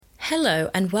Hello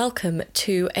and welcome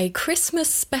to a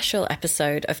Christmas special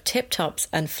episode of Tip Tops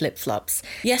and Flip Flops.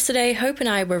 Yesterday, Hope and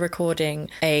I were recording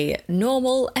a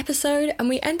normal episode and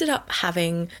we ended up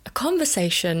having a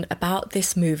conversation about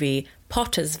this movie,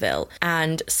 Pottersville.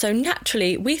 And so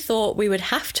naturally, we thought we would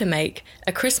have to make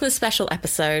a Christmas special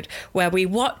episode where we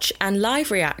watch and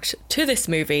live react to this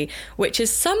movie, which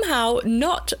is somehow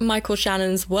not Michael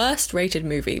Shannon's worst rated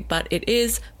movie, but it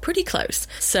is pretty close.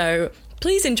 So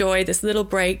please enjoy this little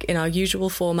break in our usual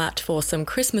format for some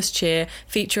Christmas cheer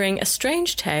featuring a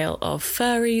strange tale of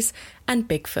furries and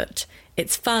Bigfoot.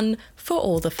 It's fun for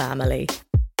all the family.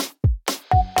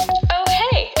 Oh,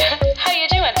 hey! How you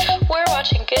doing? We're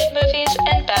watching good movies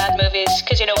and bad movies,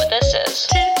 because you know what this is.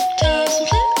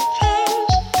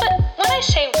 But when I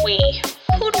say we,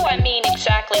 who do I mean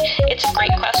exactly? It's a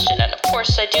great question, and of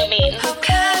course I do mean Hope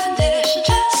Cavendish and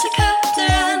Jessica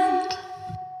Durand.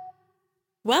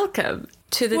 Welcome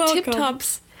to the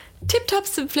Tip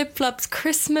Tops and Flip Flops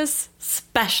Christmas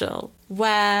special,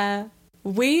 where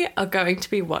we are going to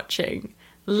be watching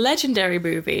legendary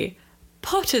movie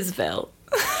Pottersville.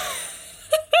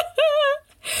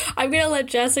 I'm going to let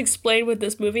Jess explain what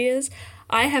this movie is.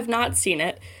 I have not seen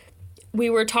it. We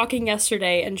were talking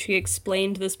yesterday and she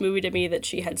explained this movie to me that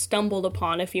she had stumbled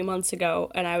upon a few months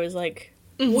ago, and I was like,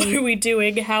 what are we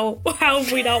doing? How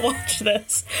have we not watched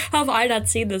this? How have I not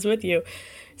seen this with you?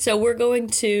 So we're going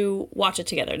to watch it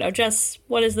together. Now, Jess,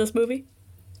 what is this movie?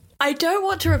 I don't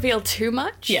want to reveal too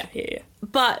much. Yeah.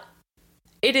 But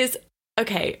it is...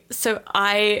 Okay, so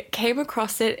I came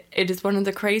across it. It is one of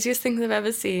the craziest things I've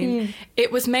ever seen.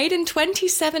 It was made in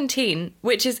 2017,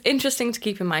 which is interesting to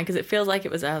keep in mind because it feels like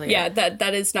it was earlier. Yeah,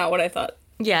 that is not what I thought.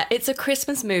 Yeah, it's a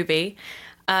Christmas movie.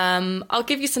 I'll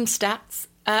give you some stats.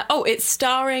 It's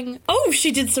starring... Oh,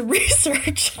 she did some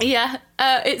research. Yeah,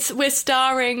 we're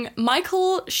starring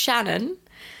Michael Shannon,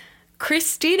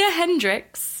 Christina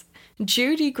Hendricks,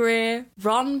 Judy Greer,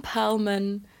 Ron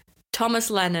Perlman, Thomas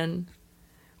Lennon.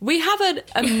 We have an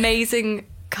amazing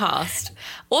cast.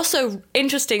 Also,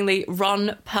 interestingly,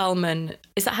 Ron Perlman,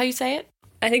 is that how you say it?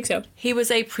 I think so. He was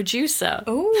a producer.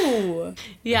 Oh.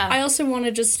 Yeah. I also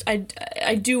want to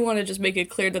I do want to just make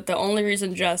it clear that the only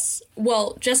reason Jess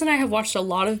and I have watched a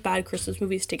lot of bad Christmas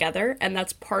movies together, and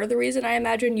that's part of the reason I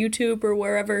imagine YouTube or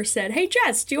wherever said, hey,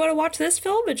 Jess, do you want to watch this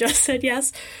film? And Jess said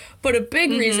yes. But a big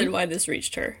reason why this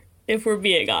reached her, if we're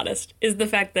being honest, is the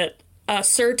fact that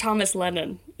Sir Thomas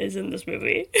Lennon is in this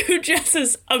movie, who Jess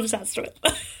is obsessed with.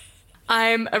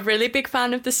 I'm a really big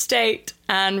fan of The State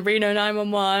and Reno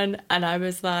 911, and I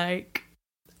was like,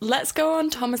 let's go on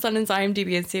Thomas Lennon's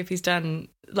IMDb and see if he's done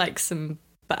like some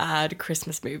bad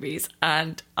Christmas movies.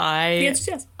 And I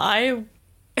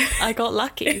got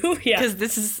lucky because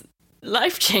this is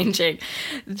life-changing.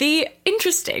 This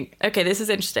is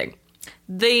interesting.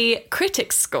 The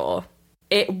critics score,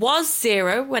 it was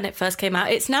 0 when it first came out.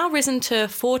 It's now risen to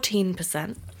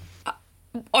 14%.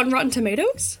 On Rotten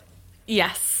Tomatoes?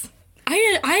 Yes.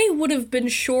 I would have been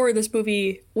sure this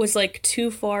movie was like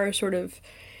too far sort of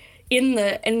in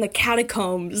the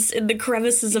catacombs, in the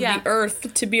crevices of the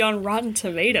earth to be on Rotten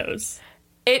Tomatoes.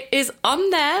 It is on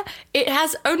there. It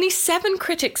has only 7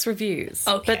 critics reviews,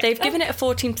 but they've given it a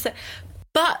 14%.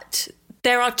 But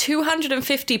there are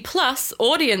 250 plus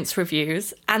audience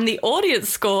reviews, and the audience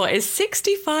score is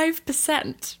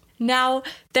 65%. Now,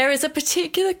 there is a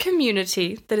particular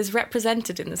community that is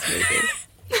represented in this movie.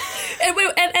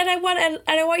 and I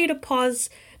want you to pause.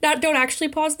 Don't actually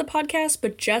pause the podcast,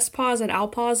 but just pause and I'll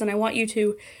pause, and I want you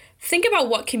to think about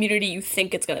what community you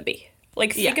think it's going to be.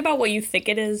 Like, think about what you think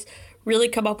it is, really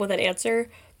come up with an answer.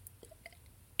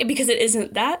 Because it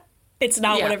isn't that. It's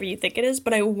not whatever you think it is,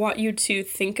 but I want you to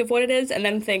think of what it is and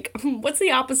then think, what's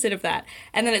the opposite of that?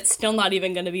 And then it's still not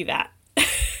even going to be that.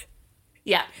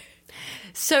 Yeah.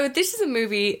 So this is a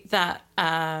movie that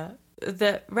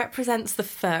represents the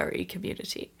furry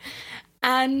community.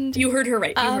 And you heard her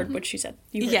right. You heard what she said.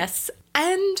 Yes.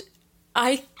 And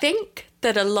I think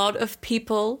that a lot of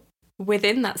people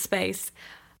within that space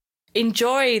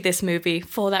enjoy this movie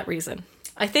for that reason.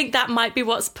 I think that might be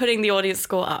what's putting the audience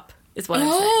score up, is what I'm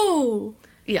saying. Oh!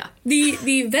 Yeah.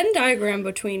 The Venn diagram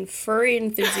between furry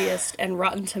enthusiast and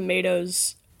Rotten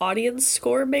Tomatoes audience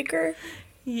score maker.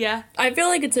 Yeah. I feel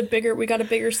like we got a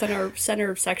bigger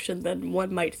center section than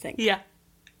one might think. Yeah.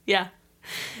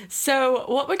 So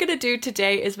what we're going to do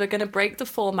today is we're going to break the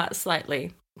format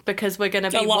slightly because we're going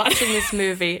to be watching this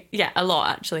movie. Yeah, a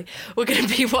lot, actually. We're going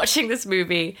to be watching this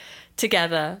movie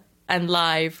together and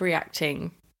live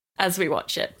reacting as we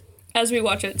watch it.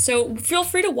 So feel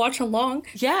free to watch along.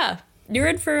 Yeah. You're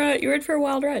in for a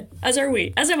wild ride. As are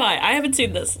we. As am I. I haven't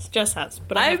seen this. Jess has,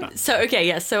 but I have not.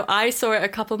 So I saw it a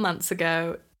couple months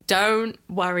ago. Don't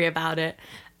worry about it.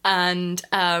 And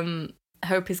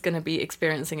Hope is going to be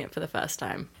experiencing it for the first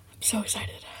time. I'm so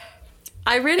excited.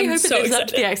 I really hope it so lives up to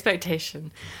excited. the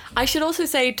expectation. I should also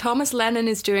say Thomas Lennon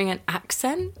is doing an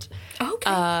accent. Okay.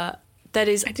 That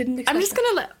is. I didn't expect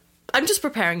I'm just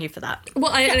preparing you for that.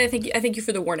 Well, and I thank you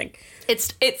for the warning.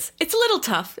 It's a little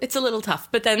tough. It's a little tough,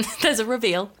 but then there's a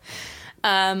reveal.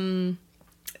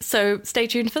 So stay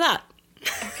tuned for that.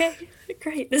 Okay,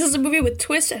 great. This is a movie with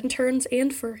twists and turns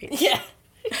and furries. Yeah.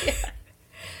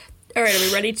 All right, are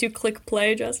we ready to click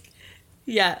play, Jess?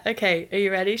 Yeah. Okay. Are you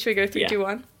ready? Should we go 3, Yeah. 2,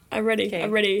 1? I'm ready. Okay.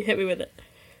 I'm ready. Hit me with it.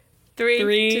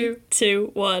 3,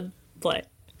 2, 1, play.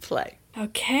 play.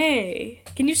 Okay.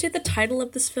 Can you say the title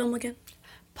of this film again?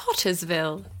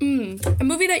 Pottersville. A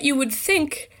movie that you would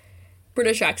think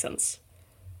British accents.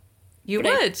 You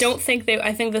But would.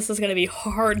 I think this is going to be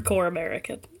hardcore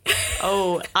American.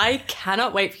 Oh, I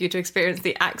cannot wait for you to experience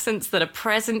the accents that are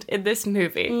present in this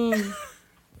movie.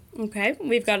 Okay,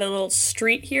 we've got a little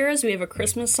street here as we have a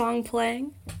Christmas song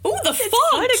playing. Ooh, the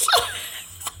font!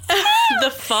 The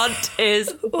font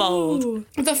is bold. Ooh.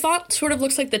 The font sort of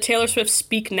looks like the Taylor Swift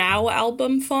Speak Now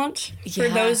album font, for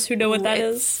Yeah. those who know what that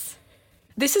It's- is.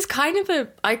 This is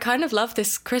I kind of love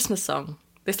this Christmas song.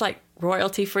 This, like,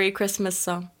 royalty-free Christmas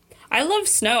song. I love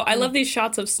snow. I love these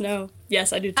shots of snow.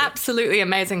 Yes, I do too. Absolutely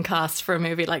amazing cast for a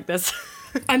movie like this.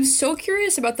 I'm so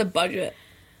curious about the budget,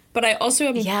 but I also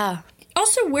am... Yeah.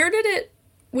 Also,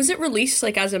 was it released,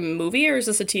 like, as a movie, or is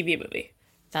this a TV movie?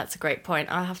 That's a great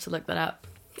point. I'll have to look that up.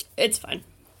 It's fine.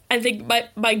 I think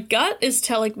my gut is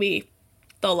telling me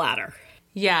the latter.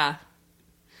 Yeah.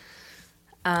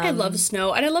 I love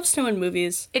snow, and I love snow in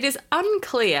movies. It is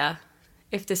unclear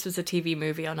if this was a TV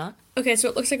movie or not. Okay, so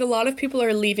it looks like a lot of people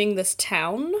are leaving this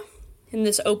town in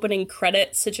this opening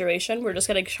credit situation. We're just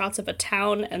getting shots of a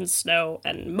town and snow,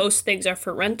 and most things are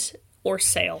for rent or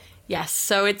sale. Yes,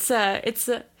 so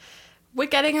we're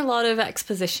getting a lot of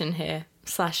exposition here.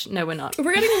 / no, we're not.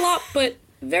 We're getting a lot, but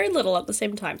very little at the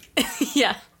same time.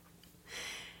 Yeah.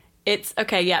 It's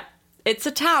okay. Yeah, it's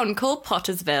a town called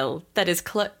Pottersville that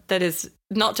is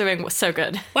not doing so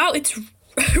good. Wow, it's...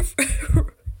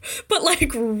 but,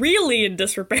 like, really in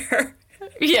disrepair.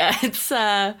 Yeah, it's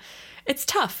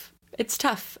tough. It's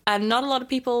tough, and not a lot of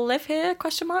people live here? ?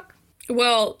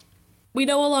 Well, we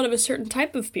know a lot of a certain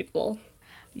type of people.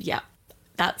 Yeah,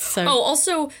 that's so. Oh,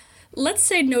 also, let's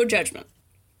say no judgment.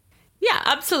 Yeah,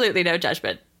 absolutely no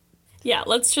judgment. Yeah,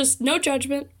 let's just... No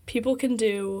judgment. People can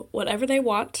do whatever they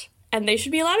want, and they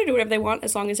should be allowed to do whatever they want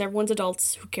as long as everyone's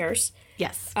adults. Who cares?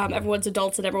 Yes. Everyone's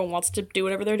adults and everyone wants to do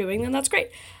whatever they're doing, then that's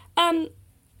great.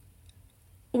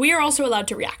 We are also allowed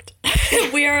to react.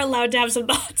 We are allowed to have some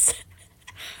thoughts.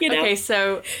 You know? Okay,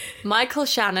 so Michael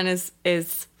Shannon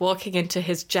is walking into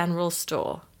his general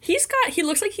store. He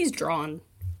looks like he's drawn.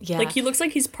 Yeah. Like, he looks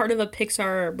like he's part of a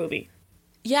Pixar movie.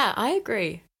 Yeah, I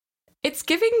agree. It's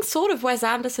giving sort of Wes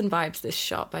Anderson vibes, this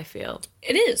shop, I feel.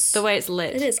 It is. The way it's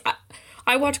lit. It is.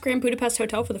 I watched Grand Budapest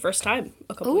Hotel for the first time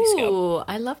a couple weeks ago. Ooh,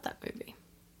 I love that movie.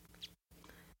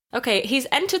 Okay, he's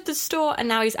entered the store and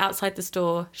now he's outside the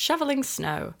store shoveling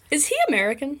snow. Is he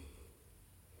American?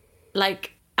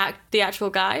 Like, the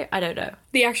actual guy? I don't know.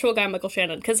 The actual guy, Michael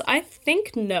Shannon? Because I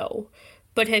think no.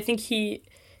 But I think he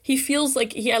feels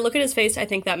like... I look at his face, I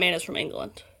think that man is from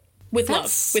England. With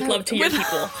That's love. With love to your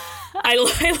people. I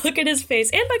look at his face,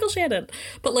 and Michael Shannon.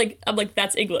 But, like, I'm like,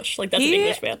 that's English. Like, that's an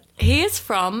English man. He is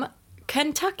from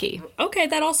Kentucky. Okay,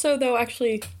 that also, though,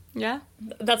 actually... Yeah.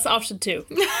 That's option 2.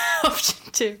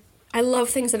 Option 2. I love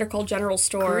things that are called general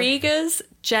store. Rieger's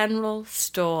General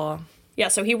Store. Yeah,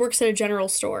 so he works at a general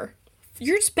store.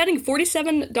 You're spending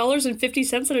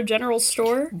 $47.50 at a general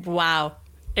store? Wow.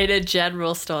 In a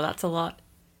general store, that's a lot.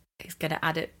 He's going to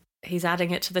add it. He's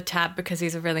adding it to the tab because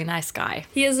he's a really nice guy.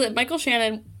 He is Michael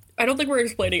Shannon. I don't think we're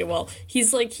explaining it well.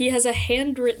 He's like, he has a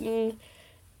handwritten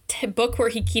book where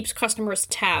he keeps customers'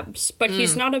 tabs, but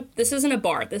he's not this isn't a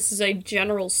bar. This is a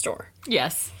general store.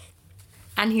 Yes.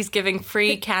 And he's giving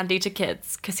free candy to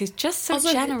kids because he's just so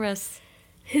Also, generous.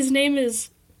 His name is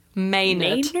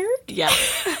Maynard. Maynard? Yeah.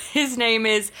 His name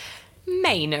is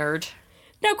Maynard.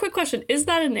 Now, quick question. Is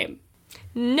that a name?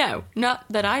 No, not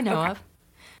that I know of.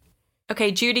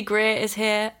 Okay, Judy Greer is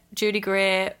here. Judy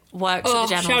Greer works at the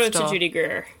general store. Shout out to Judy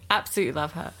Greer. Absolutely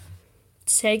love her.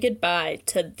 Say goodbye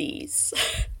to these.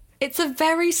 It's a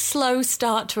very slow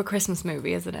start to a Christmas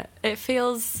movie, isn't it? It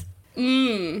feels...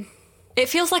 It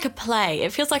feels like a play.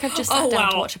 It feels like I've just sat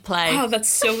down to watch a play. Oh, that's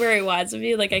so very wise of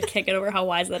you. Like, I can't get over how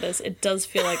wise that is. It does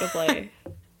feel like a play.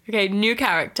 Okay, new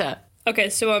character. Okay,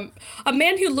 so a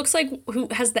man who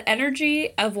has the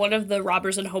energy of one of the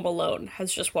robbers in Home Alone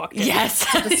has just walked in Yes.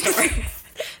 to the store.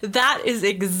 That is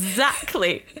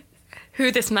exactly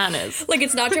who this man is. Like,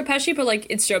 it's not Joe Pesci, but, like,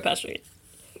 it's Joe Pesci.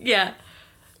 Yeah.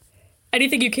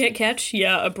 Anything you can't catch?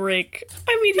 Yeah, a break.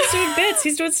 I mean, he's doing bits.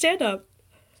 He's doing stand-up.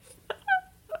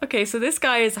 Okay, so this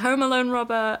guy is Home Alone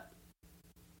robber.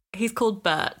 He's called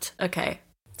Bert. Okay.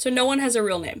 So no one has a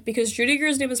real name, because Judy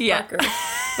Greer's name is Parker.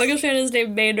 Michael Shannon's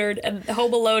named Maynard, and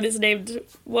Home Alone is named...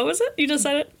 What was it? You just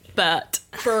said it? Bert.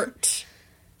 Bert.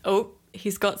 Oh,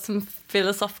 he's got some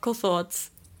philosophical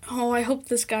thoughts. Oh, I hope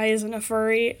this guy isn't a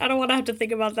furry. I don't want to have to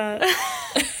think about that.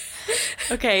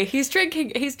 Okay, he's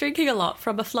drinking a lot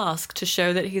from a flask to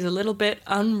show that he's a little bit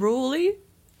unruly.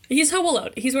 He's Home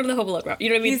Alone. He's one of the Home Alone crowd. You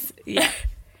know what I mean?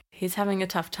 He's having a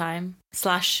tough time.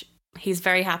 / he's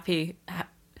very happy. I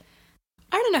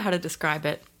don't know how to describe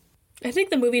it. I think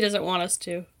the movie doesn't want us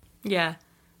to. Yeah.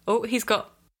 Oh, he's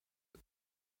got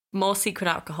more secret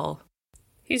alcohol.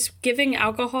 He's giving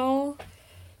alcohol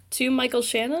to Michael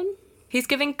Shannon? He's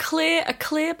giving a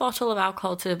clear bottle of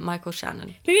alcohol to Michael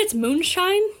Shannon. Maybe it's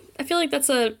moonshine? I feel like that's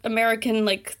a American,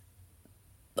 like,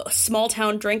 small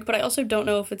town drink, but I also don't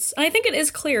know if it's... And I think it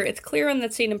is clear. It's clear on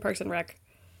that scene in Parks and Rec.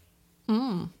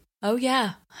 Oh,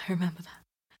 yeah. I remember that.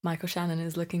 Michael Shannon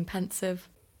is looking pensive.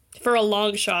 For a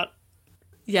long shot.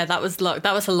 Yeah, that was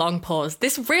a long pause.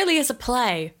 This really is a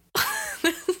play.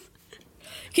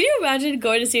 Can you imagine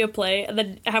going to see a play and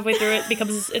then halfway through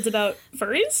it's about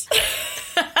furries?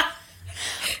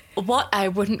 What I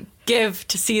wouldn't give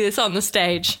to see this on the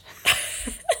stage.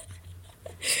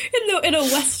 in a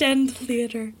West End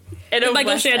theater. In a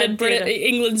Michael West Shannon, End theater.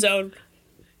 England zone.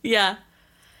 Yeah.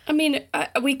 I mean,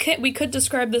 we could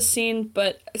describe this scene,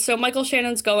 but so Michael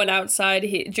Shannon's going outside.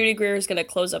 Judy Greer is going to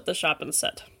close up the shop and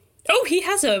set. Oh, he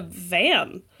has a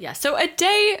van. Yeah. So a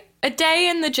day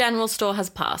in the general store has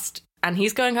passed, and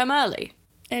he's going home early.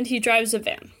 And he drives a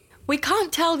van. We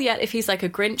can't tell yet if he's like a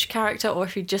Grinch character or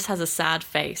if he just has a sad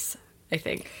face, I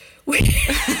think. We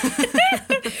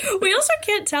also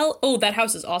can't tell... Oh, that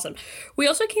house is awesome. We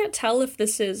also can't tell if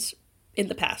this is in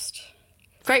the past.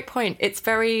 Great point. It's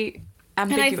very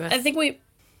ambiguous. And I think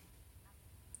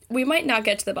we might not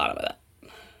get to the bottom of that.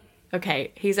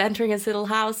 Okay, he's entering his little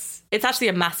house. It's actually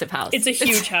a massive house. It's a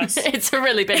huge house. It's a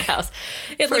really big house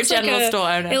It for a looks general like store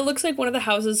owner. It looks like one of the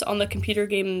houses on the computer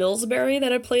game Millsbury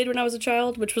that I played when I was a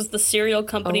child, which was the cereal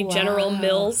company General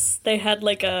Mills. They had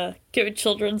like a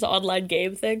children's online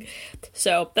game thing.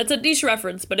 So that's a niche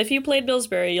reference, but if you played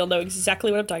Millsbury, you'll know exactly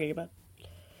what I'm talking about.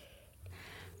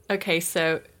 Okay,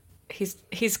 so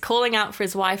he's calling out for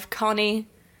his wife, Connie.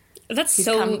 That's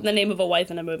the name of a wife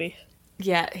in a movie.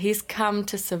 Yeah, he's come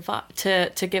to survive,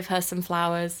 to give her some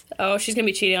flowers. Oh, she's going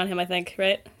to be cheating on him, I think,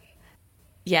 right?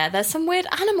 Yeah, there's some weird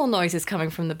animal noises coming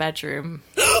from the bedroom.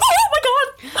 Oh my god!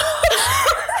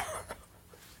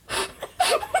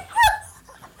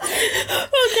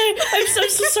 Okay, I'm so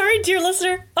sorry, dear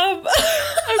listener.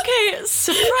 Okay,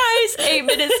 surprise, 8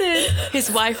 minutes in,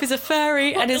 his wife is a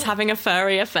furry and is having a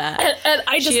furry affair. And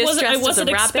I just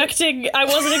wasn't expecting this.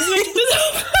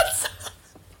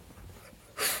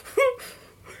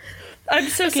 I'm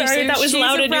so sorry so that was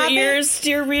loud in your rabbit? ears,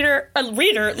 dear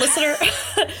listener.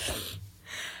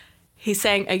 He's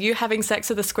saying, are you having sex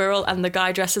with a squirrel? And the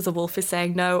guy dressed as a wolf is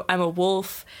saying, no, I'm a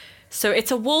wolf. So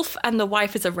it's a wolf and the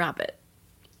wife is a rabbit.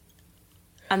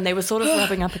 And they were sort of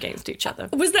rubbing up against each other.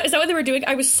 Is that what they were doing?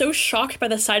 I was so shocked by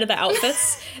the side of the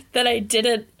outfits that I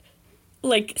didn't,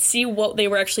 see what they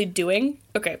were actually doing.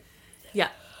 Okay. Yeah.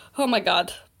 Oh my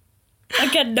god.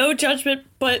 Again, no judgment,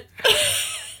 but...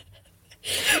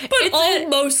 But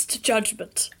almost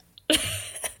judgment.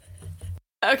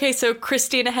 Okay, so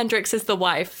Christina Hendricks is the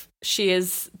wife. She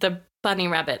is the bunny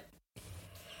rabbit.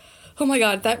 Oh my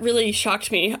god, that really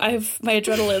shocked me. I have my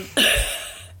adrenaline.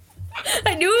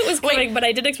 I knew it was coming, but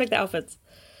I didn't expect the outfits.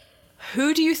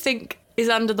 Who do you think is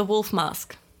under the wolf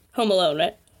mask? Home Alone,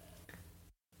 right?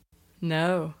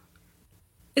 No.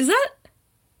 Is that...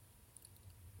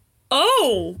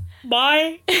 Oh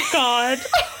my god.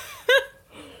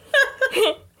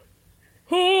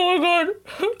 Oh my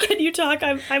god. Can you talk?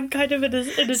 I'm kind of in a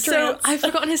trance. So, I've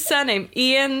forgotten his surname.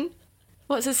 Ian...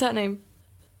 What's his surname?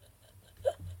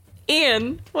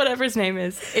 Ian, whatever his name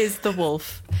is the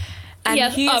wolf.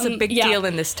 And he is a big deal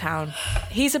in this town.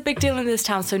 He's a big deal in this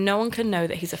town, so no one can know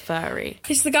that he's a furry.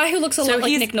 He's the guy who looks a lot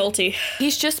like Nick Nolte.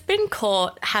 He's just been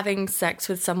caught having sex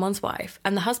with someone's wife,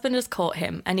 and the husband has caught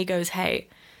him, and he goes, hey,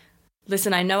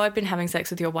 listen, I know I've been having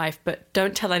sex with your wife, but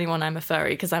don't tell anyone I'm a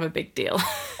furry, because I'm a big deal.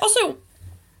 Also,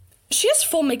 she has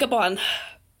full makeup on.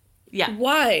 Yeah.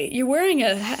 Why? You're wearing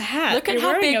a hat. Look at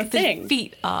how big the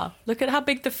feet are. Look at how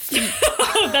big the feet are.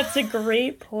 Oh, that's a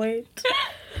great point.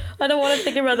 I don't want to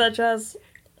think about that, Jess.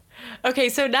 Okay,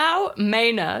 so now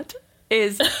Maynard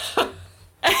is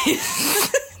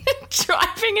he's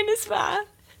driving in his van.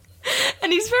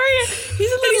 And he's a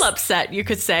little upset, you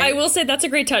could say. I will say that's a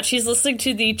great touch. He's listening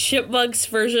to the Chipmunks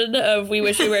version of We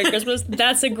Wish We Merry Christmas.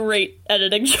 That's a great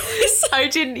editing choice. I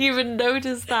didn't even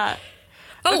notice that.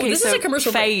 Oh, Okay, this so is a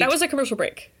commercial break. That was a commercial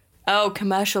break. Oh,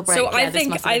 commercial break. So yeah, I this think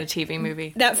must have been a TV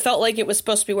movie. That felt like it was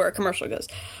supposed to be where a commercial goes.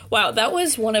 Wow, that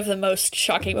was one of the most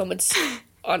shocking moments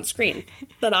on screen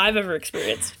that I've ever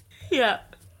experienced. Yeah.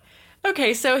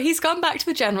 Okay, so he's gone back to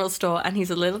the general store and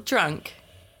he's a little drunk.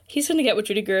 He's gonna get with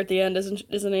Judy Greer at the end,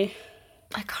 isn't he?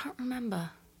 I can't remember.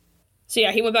 So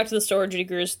yeah, he went back to the store. Judy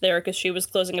Greer's there because she was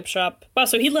closing up shop. Wow,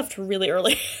 so he left really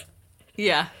early.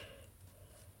 Yeah.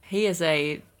 He is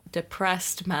a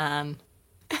depressed man.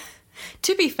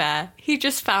 To be fair, he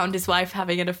just found his wife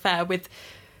having an affair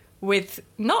with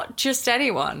not just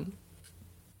anyone,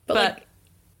 but like,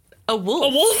 a wolf. a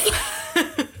wolf?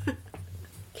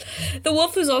 The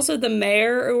wolf who's also the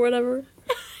mayor or whatever?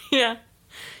 Yeah.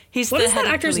 He's What the is head that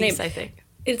of actor's police, name? I think.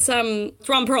 It's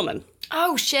Ron Perlman.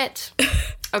 Oh, shit.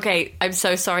 Okay, I'm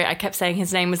so sorry. I kept saying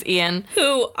his name was Ian.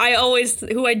 Who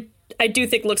I do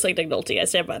think looks like Nick Nolte. I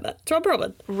stand by that. It's Ron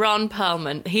Perlman. Ron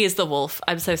Perlman. He is the wolf.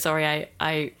 I'm so sorry.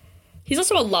 He's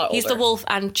also a lot older. He's the wolf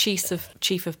and chief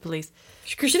of police.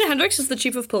 Christina Hendricks is the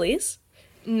chief of police?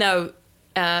 No,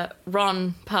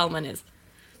 Ron Perlman is.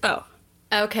 Oh.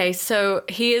 Okay, so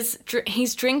he's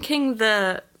drinking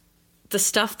the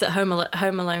stuff that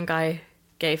Home Alone guy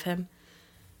gave him.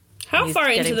 How He's far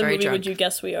into getting the very movie drunk. would you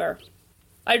guess we are?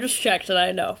 I just checked and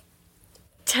I know.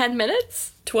 10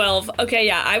 minutes? 12. Okay,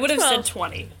 yeah, I would have 12. said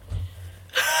 20.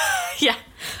 Yeah.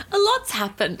 A lot's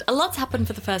happened. A lot's happened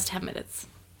for the first 10 minutes.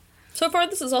 So far,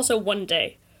 this is also one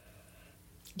day.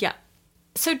 Yeah.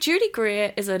 So Judy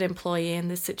Greer is an employee in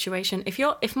this situation.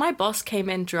 If my boss came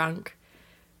in drunk,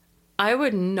 I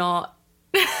would not.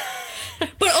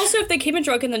 But also, if they came in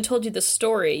drunk and then told you the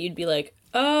story, you'd be like,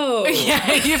 oh.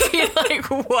 Yeah, you'd be like,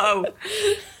 whoa.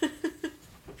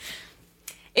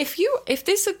 If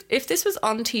this was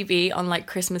on TV on like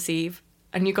Christmas Eve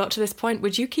and you got to this point,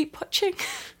 would you keep watching?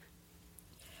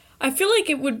 I feel like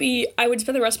it would be, I would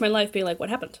spend the rest of my life being like, what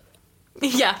happened?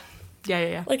 Yeah.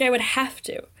 Yeah. Like, I would have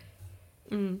to.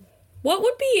 What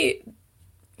would be,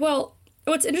 well,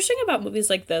 what's interesting about movies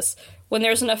like this, when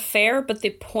there's an affair, but the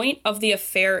point of the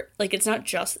affair, like, it's not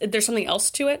just, there's something else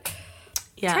to it.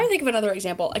 Yeah. I'm trying to think of another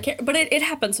example. I can't, but it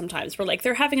happens sometimes where, like,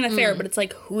 they're having an affair, but it's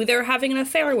like who they're having an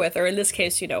affair with, or in this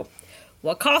case, you know,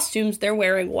 what costumes they're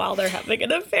wearing while they're having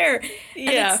an affair.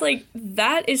 Yeah. And it's like,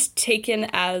 that is taken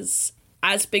as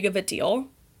big of a deal.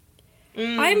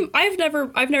 I've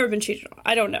never been cheated on.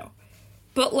 I don't know.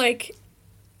 But, like,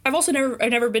 I've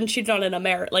never been cheated on in a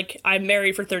marriage. Like, I'm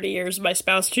married for 30 years, my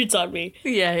spouse cheats on me.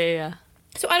 Yeah.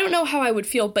 So I don't know how I would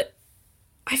feel, but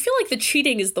I feel like the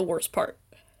cheating is the worst part.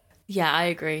 Yeah, I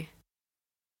agree.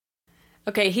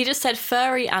 Okay, he just said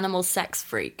furry animal sex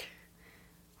freak,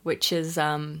 which is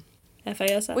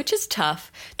FAS? which is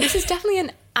tough. This is definitely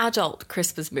an adult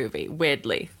Christmas movie,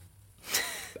 weirdly.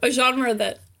 A genre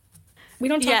that we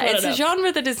don't talk about Yeah, it's enough. a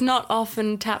genre that is not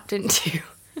often tapped into.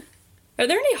 Are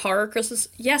there any horror Christmas?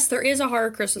 Yes, there is a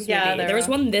horror Christmas movie. There was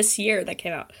one this year that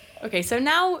came out. Okay, So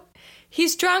now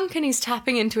he's drunk and he's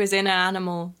tapping into his inner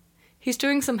animal. He's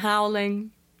doing some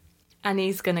howling and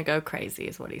he's gonna go crazy,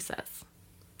 is what he says.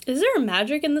 Is there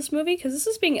magic in this movie? Because this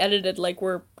is being edited like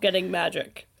we're getting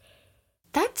magic.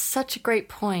 That's such a great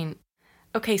point.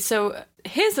 Okay, so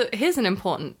here's an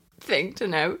important thing to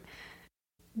note.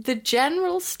 The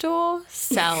general store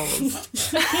sells.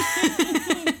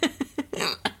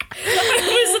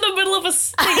 I was in the middle of a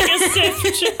sip,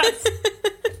 Jess.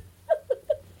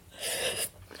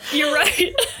 You're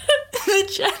right.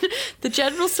 The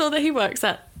general store that he works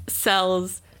at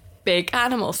sells big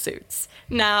animal suits.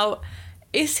 Now,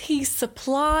 is he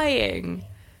supplying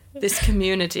this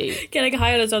community? Getting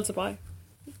high on his own supply.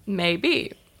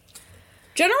 Maybe.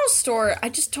 General store, I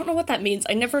just don't know what that means.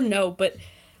 I never know, but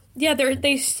yeah,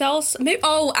 they sell...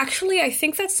 actually, I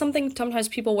think that's something sometimes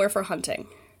people wear for hunting.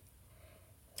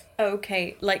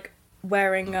 Okay, like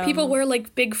wearing... People wear,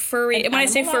 like, big furry... When I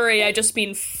say furry, I just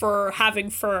mean having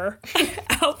fur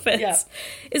outfits. Yeah.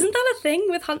 Isn't that a thing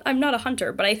with... I'm not a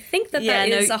hunter, but I think that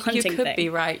is a hunting thing.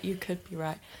 You could be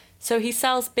right. So he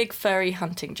sells big furry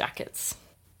hunting jackets.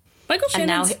 Michael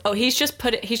Shannon's... And now... he's just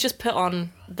put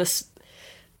on the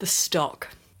stock.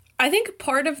 I think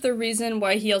part of the reason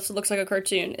why he also looks like a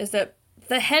cartoon is that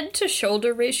the head to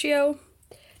shoulder ratio,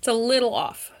 it's a little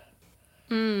off.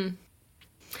 And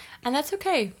that's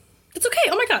okay. It's okay.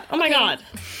 Oh my god.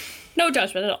 No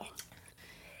judgment at all.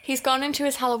 He's gone into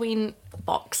his Halloween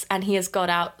box and he has got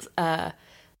out a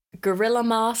gorilla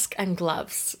mask and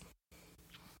gloves.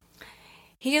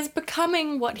 He is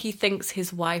becoming what he thinks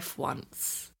his wife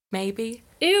wants. Maybe.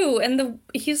 Ew, and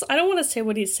I don't want to say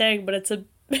what he's saying, but it's a bit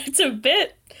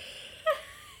rapey.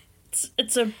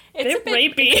 It's a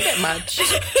bit much.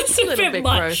 It's a bit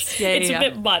much. Gross. Yeah, it's a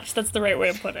bit much. That's the right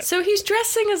way to put it. So he's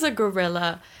dressing as a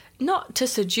gorilla, not to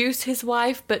seduce his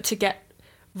wife, but to get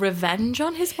revenge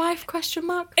on his wife? ?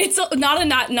 It's not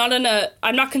in a.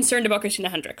 I'm not concerned about Christina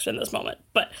Hendricks in this moment,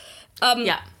 but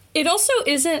it also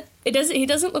isn't. He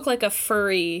doesn't look like a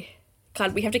furry.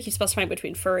 God, we have to keep specifying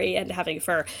between furry and having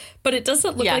fur, but it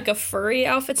doesn't look like a furry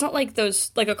outfit. It's not like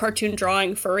those, like a cartoon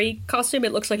drawing furry costume.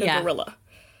 It looks like a gorilla.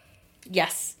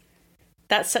 Yes,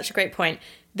 that's such a great point.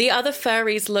 The other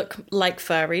furries look like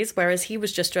furries, whereas he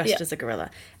was just dressed as a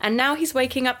gorilla. And now he's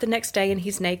waking up the next day and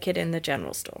he's naked in the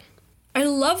general store. I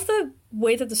love the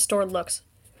way that the store looks.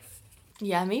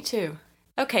 Yeah, me too.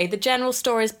 Okay, the general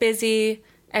store is busy.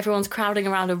 Everyone's crowding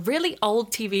around a really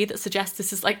old TV that suggests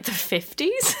this is like the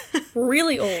 50s.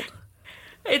 Really old.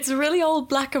 It's a really old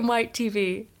black and white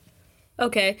TV.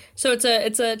 Okay, so it's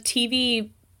a TV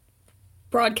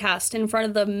broadcast in front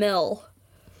of the mill.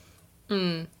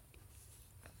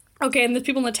 Okay, and the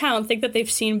people in the town think that they've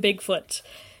seen Bigfoot.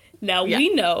 Now,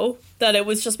 we know that it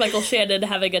was just Michael Shannon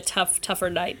having a tougher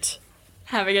night.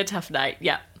 Having a tough night,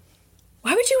 yeah.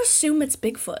 Why would you assume it's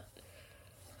Bigfoot?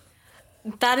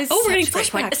 That is such a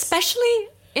great point. Especially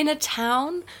in a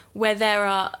town where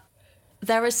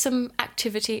there is some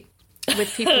activity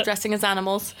with people dressing as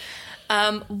animals.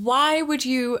 Why would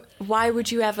you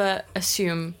ever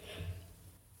assume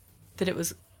that it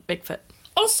was Bigfoot?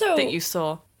 Also, that you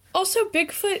saw. Also,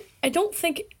 Bigfoot, I don't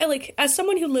think, like, as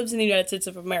someone who lives in the United States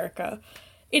of America,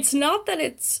 it's not that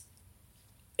it's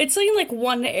in, like,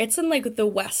 it's in, like, the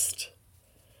West.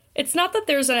 It's not that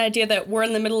there's an idea that we're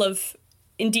in the middle of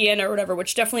Indiana or whatever,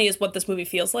 which definitely is what this movie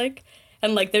feels like,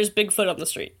 and, like, there's Bigfoot on the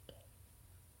street.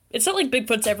 It's not like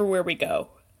Bigfoot's everywhere we go.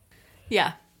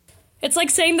 Yeah. It's like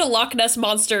saying the Loch Ness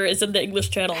Monster is in the English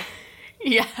Channel.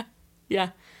 Yeah. Yeah.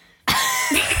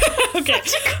 Okay.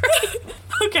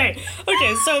 Okay,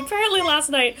 so apparently last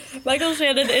night, Michael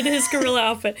Shannon in his gorilla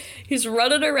outfit, he's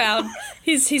running around,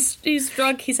 he's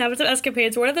drunk, he's having some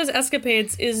escapades. One of those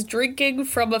escapades is drinking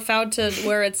from a fountain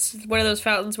where it's one of those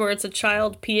fountains where it's a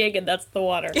child peeing and that's the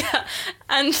water. Yeah,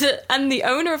 and the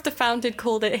owner of the fountain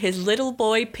called it his little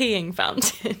boy peeing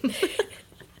fountain.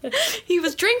 He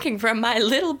was drinking from my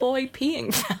little boy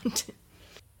peeing fountain.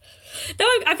 Now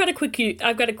I've got a quickie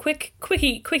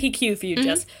cue for you,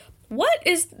 Jess. What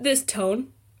is this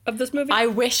tone of this movie? I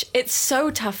wish. It's so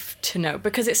tough to know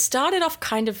because it started off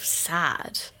kind of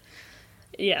sad.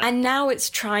 Yeah. And now it's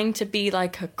trying to be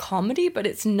like a comedy, but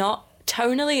it's not.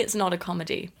 Tonally, it's not a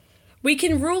comedy. We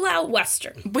can rule out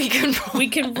Western. We can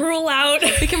rule out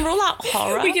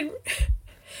horror.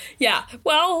 Yeah.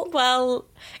 Well,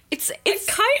 it's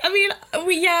kind. I mean,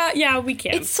 we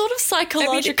can. It's sort of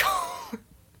psychological. I mean,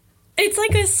 it's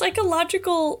like a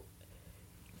psychological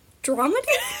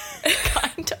dramedy?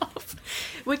 Kind of.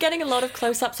 We're getting a lot of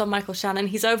close-ups on Michael Shannon.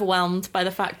 He's overwhelmed by the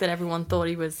fact that everyone thought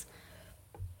he was,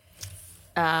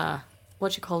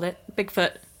 what you called it?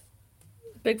 Bigfoot.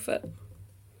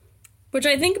 Which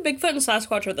I think Bigfoot and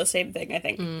Sasquatch are the same thing, I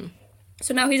think.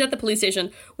 So now he's at the police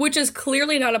station, which is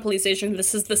clearly not a police station.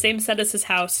 This is the same set as his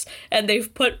house, and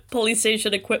they've put police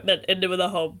station equipment into the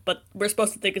home, but we're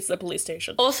supposed to think it's the police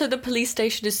station. Also, the police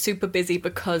station is super busy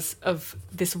because of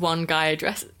this one guy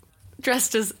dressed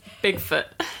as Bigfoot.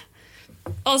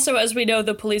 Also, as we know,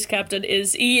 the police captain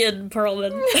is Ian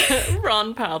Perlman.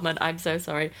 Ron Perlman, I'm so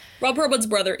sorry. Ron Perlman's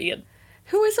brother, Ian.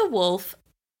 Who is a wolf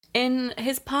in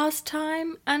his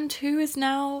pastime and who is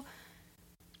now...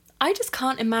 I just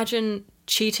can't imagine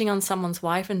cheating on someone's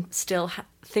wife and still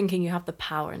thinking you have the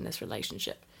power in this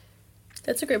relationship.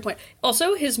 That's a great point.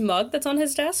 Also, his mug that's on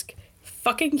his desk,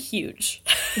 fucking huge.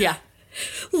 Yeah.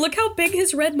 Look how big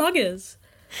his red mug is.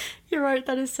 You're right,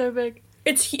 that is so big.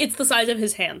 It's the size of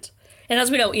his hand. And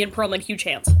as we know, Ian Perlman, huge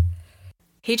hands.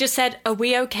 He just said, "Are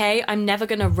we okay? I'm never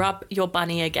gonna rub your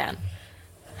bunny again."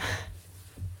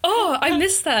 Oh, I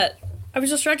missed that. I was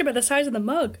distracted by the size of the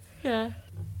mug. Yeah.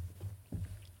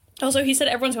 Also, he said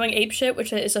everyone's going apeshit,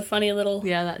 which is a funny little...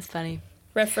 Yeah, that's funny.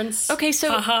 Reference. Okay,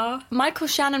 so haha. Michael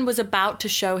Shannon was about to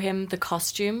show him the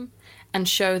costume and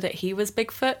show that he was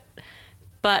Bigfoot,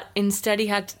 but instead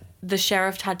the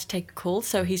sheriff had to take a call,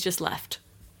 so he's just left.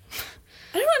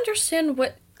 I don't understand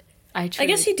what... I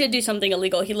guess he did do something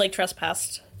illegal. He,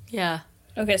 trespassed. Yeah.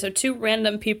 Okay, so two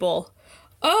random people.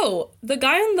 Oh, the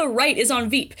guy on the right is on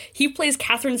Veep. He plays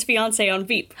Catherine's fiance on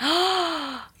Veep.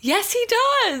 Yes, he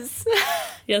does!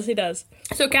 Yes, he does.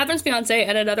 So Catherine's fiance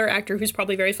and another actor who's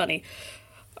probably very funny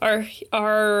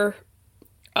are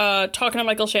talking to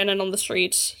Michael Shannon on the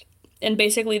street, and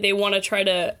basically they want to try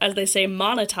to, as they say,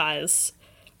 monetize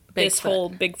this whole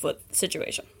Bigfoot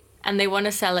situation. And they want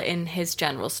to sell it in his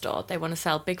general store. They want to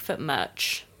sell Bigfoot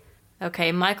merch.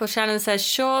 Okay, Michael Shannon says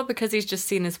sure, because he's just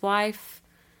seen his wife,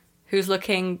 who's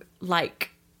looking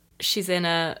like she's in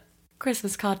a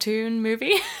Christmas cartoon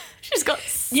movie. She's got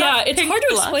it's hard to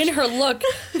blush. explain her look.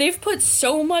 They've put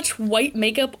so much white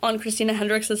makeup on Christina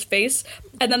Hendricks' face,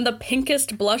 and then the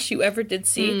pinkest blush you ever did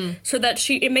see, so that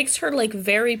it makes her, like,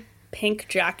 very pink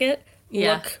jacket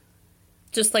look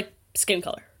just like skin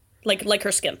color. Like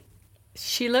her skin.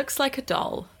 She looks like a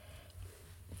doll.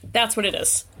 That's what it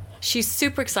is. She's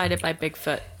super excited by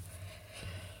Bigfoot.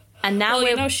 And now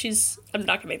I'm not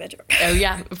gonna make that joke. Oh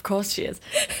yeah, of course she is.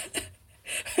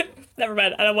 Never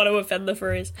mind, I don't want to offend the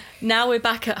furries. Now we're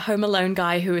back at Home Alone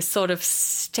guy, who is sort of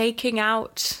staking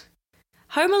out.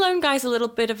 Home Alone guy's a little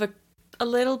bit of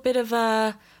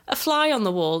a fly on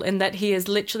the wall, in that he is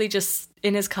literally just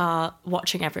in his car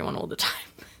watching everyone all the time.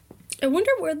 I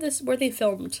wonder where they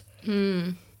filmed.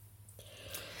 Because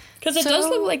it does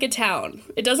look like a town.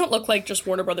 It doesn't look like just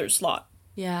Warner Brothers lot.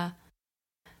 Yeah.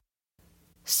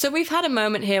 So we've had a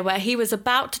moment here where he was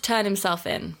about to turn himself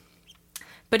in,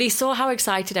 but he saw how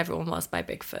excited everyone was by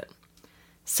Bigfoot.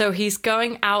 So he's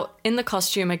going out in the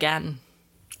costume again.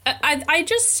 I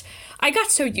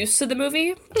got so used to the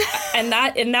movie, and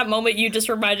that in that moment you just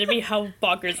reminded me how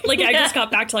bonkers. Like, I just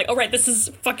got back to, like, oh right, this is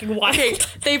fucking wild. Okay,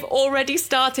 they've already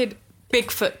started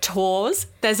Bigfoot tours.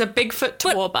 There's a Bigfoot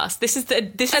tour bus. This is like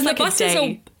a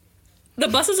day. The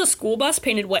bus is a school bus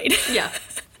painted white. Yeah.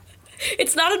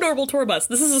 It's not a normal tour bus.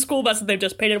 This is a school bus that they've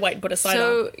just painted white and put a sign on.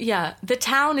 So, yeah, the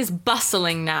town is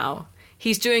bustling now.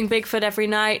 He's doing Bigfoot every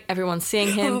night. Everyone's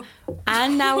seeing him.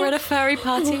 And now we're at a furry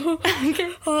party.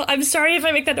 Okay. I'm sorry if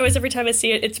I make that noise every time I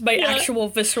see it. It's my actual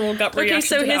visceral gut reaction. Okay,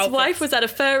 so his wife was at a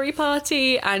furry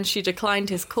party and she declined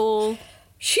his call.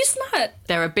 She's not.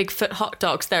 There are Bigfoot hot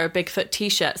dogs. There are Bigfoot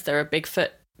t-shirts. There are Bigfoot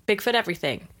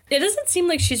everything. It doesn't seem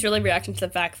like she's really reacting to the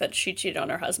fact that she cheated on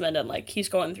her husband and, like, he's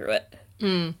going through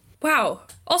it. Wow.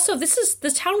 Also,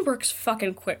 the town works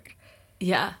fucking quick.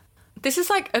 Yeah. This is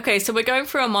like, okay, so we're going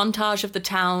through a montage of the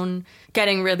town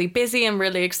getting really busy and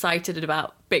really excited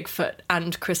about Bigfoot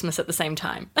and Christmas at the same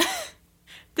time.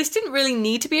 This didn't really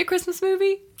need to be a Christmas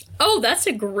movie. Oh, that's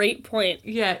a great point.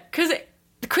 Yeah, because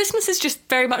Christmas is just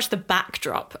very much the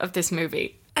backdrop of this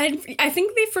movie. I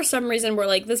think they, for some reason, were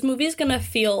like, this movie is going to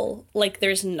feel like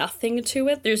there's nothing to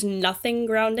it. There's nothing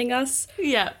grounding us.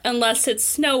 Yeah. Unless it's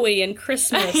snowy and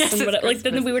Christmas. Yes, and Christmas. Like,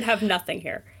 then we would have nothing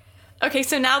here. Okay,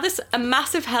 so now a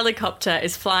massive helicopter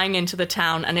is flying into the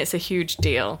town, and it's a huge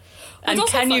deal. And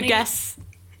can you guess?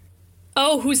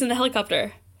 Oh, who's in the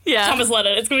helicopter? Yeah. Thomas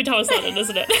Lennon. It's going to be Thomas Lennon,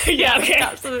 isn't it? Yeah, okay.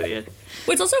 Absolutely.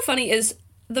 What's also funny is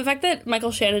the fact that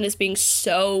Michael Shannon is being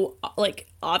so, like,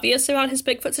 obvious about his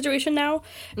Bigfoot situation now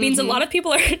means a lot of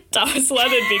people are... Thomas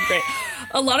Lennon being great.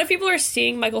 A lot of people are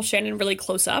seeing Michael Shannon really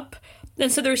close up.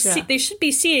 And so they should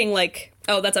be seeing, like,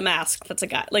 oh, that's a mask. That's a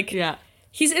guy. Like,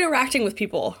 he's interacting with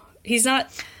people. He's not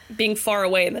being far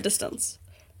away in the distance.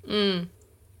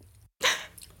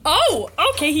 Oh,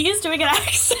 okay, he is doing an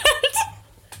accent.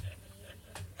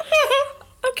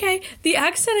 Okay, the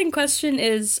accent in question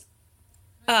is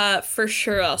for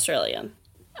sure Australian.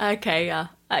 Okay, yeah.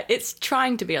 It's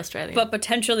trying to be Australian. But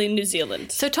potentially New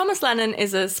Zealand. So Thomas Lennon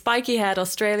is a spiky-haired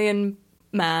Australian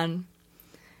man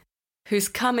who's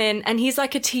come in, and he's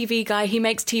like a TV guy. He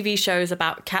makes TV shows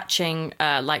about catching,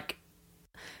 like,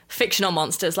 fictional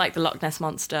monsters like the Loch Ness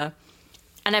Monster,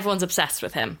 and everyone's obsessed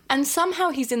with him. And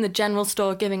somehow he's in the general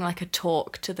store giving, like, a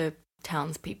talk to the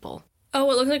townspeople. Oh,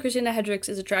 it looks like Christina Hendricks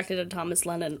is attracted to Thomas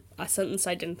Lennon, a sentence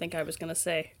I didn't think I was going to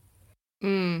say.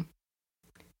 The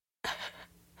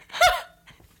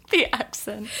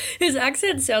accent. His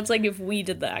accent sounds like if we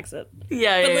did the accent.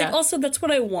 Yeah, but, like, also, that's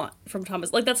what I want from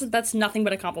Thomas. Like, that's nothing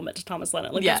but a compliment to Thomas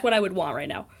Lennon. Like, that's what I would want right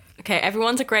now. Okay,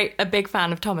 everyone's a big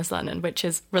fan of Thomas Lennon, which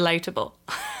is relatable.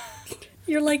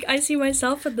 You're like, I see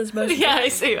myself in this motion. Yeah, I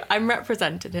see. I'm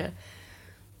represented here.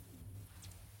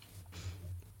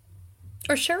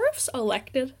 Are sheriffs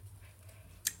elected?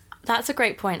 That's a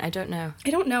great point. I don't know.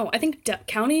 I don't know. I think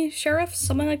county sheriffs,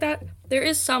 something like that. There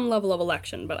is some level of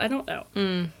election, but I don't know.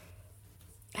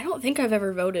 I don't think I've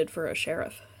ever voted for a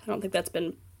sheriff. I don't think that's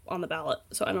been on the ballot,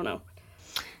 so I don't know.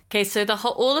 Okay, so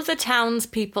all of the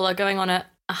townspeople are going on a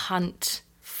hunt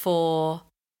for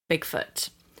Bigfoot,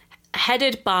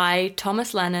 headed by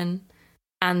Thomas Lennon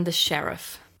and the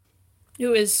sheriff,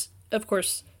 who is, of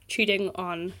course,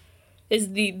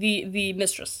 is the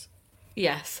mistress.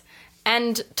 Yes,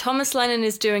 and Thomas Lennon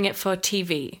is doing it for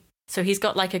TV, so he's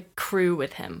got like a crew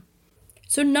with him.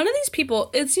 So none of these people,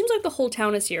 it seems like the whole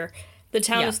town is here. The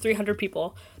town is 300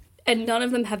 people, and none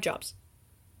of them have jobs.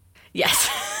 Yes.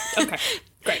 Okay,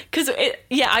 great. Because,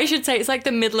 I should say it's like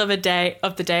the middle of the day.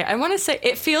 I want to say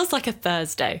it feels like a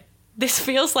Thursday. This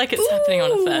feels like it's happening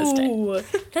on a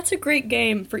Thursday. That's a great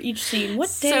game for each scene.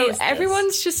 What day is this? So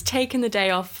everyone's just taking the day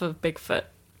off for Bigfoot.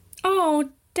 Oh,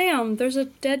 damn, there's a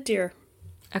dead deer.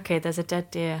 Okay, there's a dead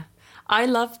deer. I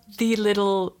love the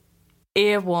little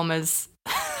ear warmers.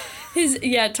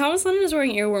 Thomas Lennon is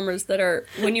wearing ear warmers that are,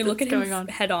 when you look at him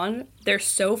head on, they're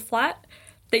so flat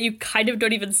that you kind of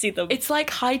don't even see them. It's like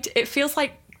it feels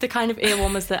like the kind of ear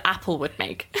warmers that Apple would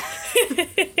make.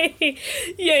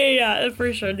 Yeah,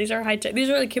 for sure. These are high-tech. These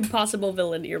are like Kim Possible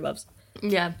villain earbuds.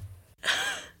 Yeah.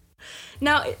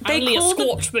 Now, only a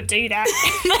Squatch would do that.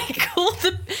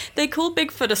 they call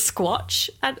Bigfoot a Squatch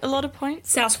at a lot of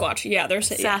points. Sasquatch, yeah, they're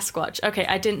Sasquatch. Okay,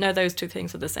 I didn't know those two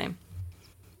things were the same.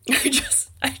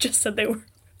 I just said they were.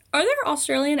 Are there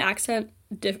Australian accent?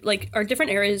 Are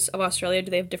different areas of Australia? Do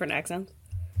they have different accents?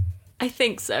 I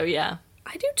think so. Yeah,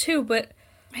 I do too, but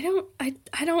I don't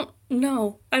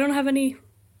know. I don't have any.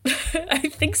 I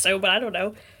think so, but I don't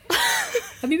know.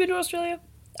 Have you been to Australia?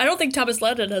 I don't think Thomas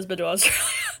Lennon has been to Australia.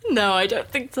 No, I don't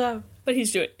think so. But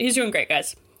he's doing great,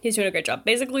 guys. He's doing a great job.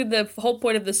 Basically, the whole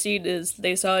point of the scene is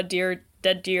they saw a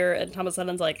dead deer, and Thomas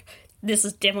Lennon's like, "This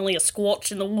is definitely a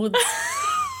Squatch in the woods."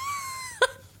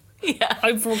 Yeah,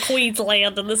 I'm from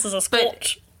Queensland, and this is a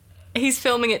Squatch. But he's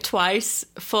filming it twice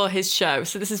for his show,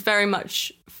 so this is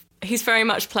he's very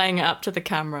much playing it up to the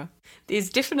camera.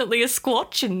 There's definitely a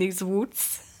Squatch in these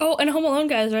woods. Oh, and Home Alone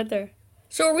guy is right there.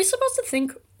 So are we supposed to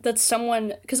think that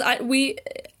someone, because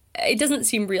it doesn't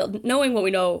seem real, knowing what we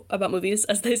know about movies,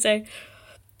 as they say,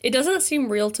 it doesn't seem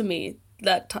real to me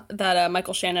that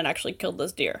Michael Shannon actually killed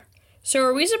this deer. So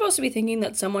are we supposed to be thinking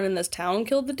that someone in this town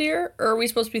killed the deer? Or are we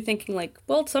supposed to be thinking, like,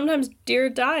 well, sometimes deer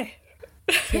die?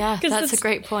 Yeah, that's a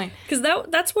great point. Because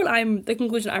that's what the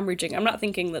conclusion I'm reaching. I'm not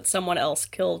thinking that someone else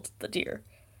killed the deer.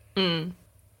 Mm.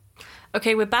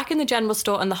 Okay, we're back in the general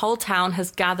store, and the whole town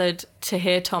has gathered to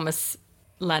hear Thomas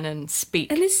Lennon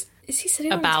speak. And is he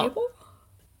sitting on the table?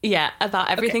 Yeah,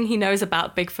 about everything he knows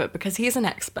about Bigfoot, because he's an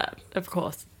expert, of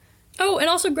course. Oh, and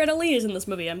also Greta Lee is in this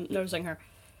movie. I'm noticing her.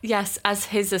 Yes, as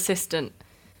his assistant.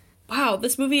 Wow,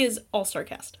 this movie is all-star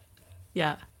cast.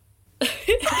 Yeah. Do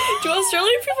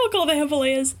Australian people call the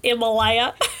Himalayas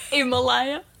Himalaya?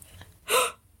 Himalaya.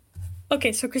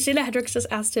 Okay, so Christina Hendricks just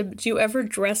asked him, do you ever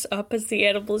dress up as the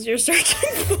animals you're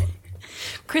searching for?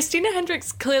 Christina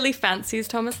Hendricks clearly fancies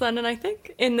Thomas Lennon, I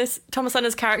think, in this Thomas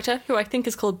Lennon's character, who I think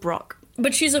is called Brock.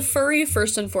 But she's a furry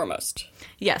first and foremost.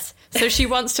 Yes, so she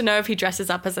wants to know if he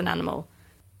dresses up as an animal.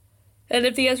 And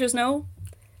if the answer is no,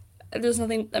 there's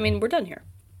nothing, I mean, we're done here.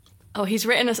 Oh, he's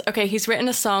written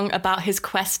a song about his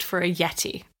quest for a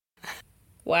Yeti.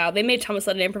 Wow, they made Thomas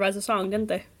Lennon improvise a song, didn't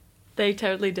they? They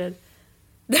totally did.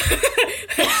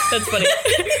 That's funny.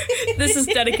 This is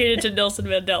dedicated to Nelson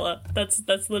Mandela.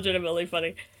 That's legitimately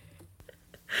funny.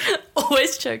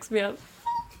 Always chokes me up.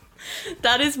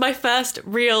 That is my first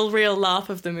real laugh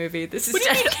of the movie. This is what do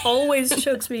you mean always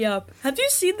chokes me up? Have you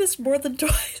seen this more than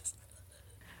twice?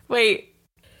 Wait.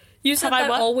 You said that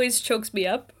always chokes me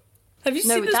up? Have you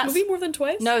seen this movie more than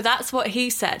twice? No, that's what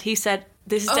he said. He said,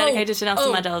 this is dedicated to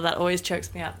Nelson Mandela, that always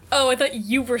chokes me up. Oh, I thought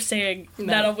you were saying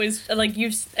that always, like,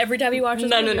 every time you watch this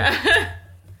movie. No.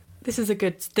 This is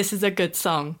a good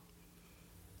song.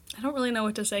 I don't really know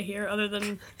what to say here, other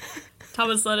than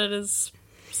Thomas Lennon is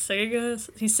singing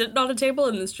he's sitting on a table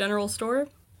in this general store.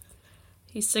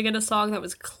 He's singing a song that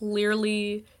was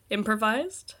clearly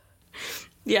improvised.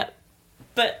 Yeah,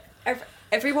 but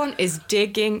everyone is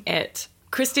digging it.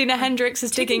 Christina Hendricks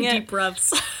is digging it. Deep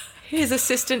breaths. His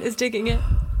assistant is digging it.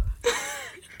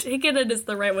 Digging it is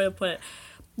the right way to put it.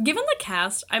 Given the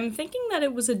cast, I'm thinking that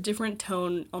it was a different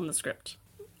tone on the script.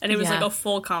 And it was like a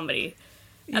full comedy.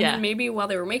 And then maybe while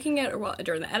they were making it, or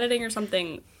during the editing or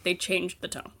something, they changed the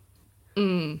tone.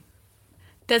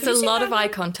 There's a lot of eye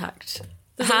contact.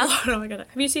 Oh my god.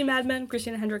 Have you seen Mad Men?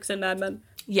 Christina Hendricks in Mad Men?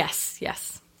 Yes.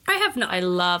 I have not. I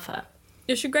love her.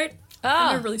 Is she great?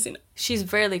 I've never really seen it.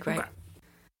 She's really great. Okay.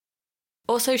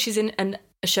 Also, she's in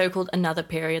a show called Another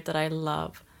Period that I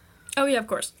love. Oh, yeah, of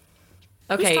course.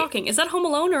 Okay. Who's talking? Is that Home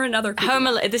Alone or another?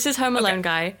 This is Home Alone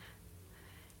guy.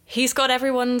 He's got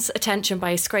everyone's attention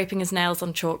by scraping his nails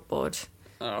on chalkboard.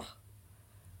 Oh.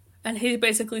 And he's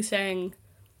basically saying,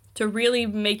 to really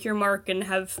make your mark and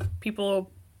have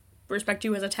people respect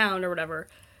you as a town or whatever,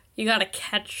 you gotta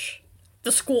catch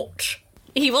the Squatch.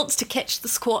 He wants to catch the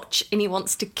Squatch and he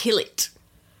wants to kill it.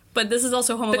 But this is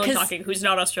also Home Alone talking, who's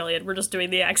not Australian. We're just doing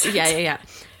the accent. Yeah.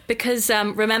 Because,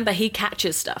 remember, he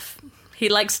catches stuff.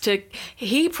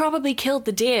 He probably killed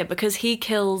the deer because he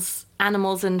kills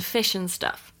animals and fish and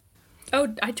stuff.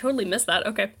 Oh, I totally missed that.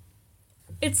 Okay.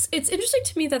 It's interesting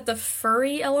to me that the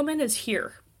furry element is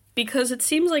here, because it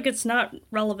seems like it's not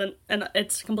relevant and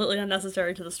it's completely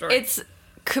unnecessary to the story. It's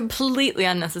completely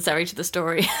unnecessary to the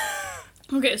story.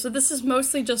 Okay, so this is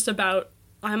mostly just about,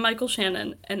 I'm Michael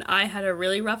Shannon, and I had a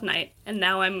really rough night, and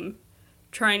now I'm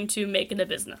trying to make it a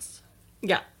business.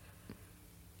 Yeah.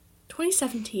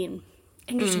 2017.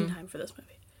 Interesting time for this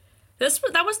movie.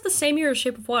 That was the same year as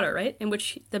Shape of Water, right? In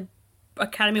which the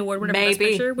Academy Award winner for Best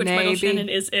Picture, which Michael Shannon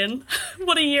is in.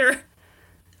 What a year.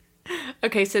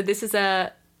 Okay, so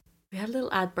we had a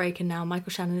little ad break and now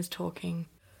Michael Shannon is talking.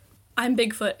 I'm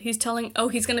Bigfoot. He's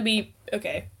gonna be,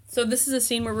 okay. So this is a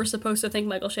scene where we're supposed to think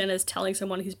Michael Shannon is telling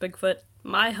someone he's Bigfoot.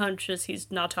 My hunch is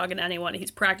he's not talking to anyone.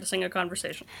 He's practicing a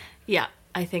conversation. Yeah,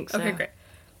 I think so. Okay, great.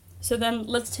 So then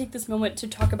let's take this moment to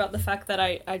talk about the fact that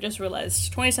I just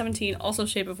realized 2017, also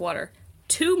Shape of Water.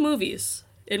 2 movies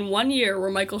in 1 year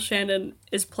where Michael Shannon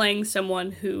is playing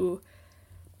someone who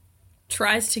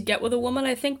tries to get with a woman,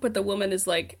 I think, but the woman is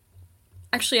like,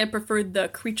 actually, I preferred the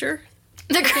creature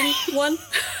one.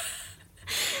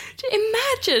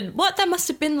 Imagine what that must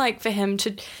have been like for him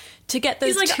to get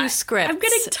those like, 2 scripts. I'm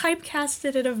getting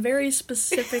typecasted in a very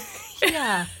specific...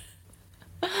 Yeah.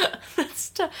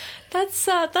 That's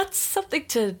something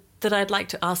that I'd like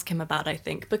to ask him about, I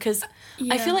think, because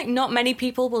I feel like not many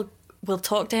people will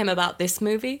talk to him about this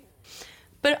movie,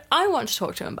 but I want to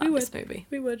talk to him about this movie.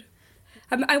 We would.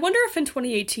 I wonder if in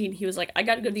 2018 he was like, I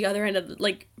got to go to the other end of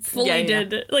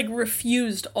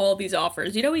refused all these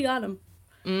offers. You know, we got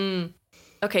him.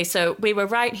 Okay, so we were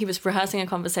right. He was rehearsing a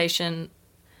conversation.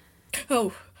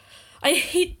 Oh, I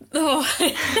hate... Oh.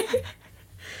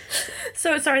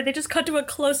 So, sorry, they just cut to a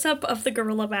close-up of the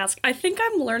gorilla mask. I think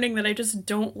I'm learning that I just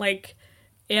don't like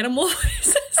animal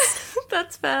voices.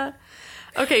 That's fair.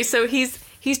 Okay, so he's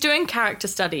doing character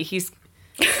study. He's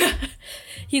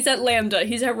at Lambda.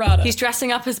 He's at RADA. He's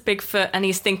dressing up as Bigfoot, and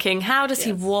he's thinking, how does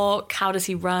he walk? How does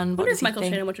he run? What does he Michael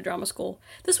Shannon went to drama school.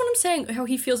 This is what I'm saying, how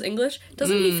he feels English.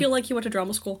 Doesn't he feel like he went to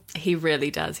drama school? He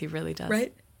really does. He really does.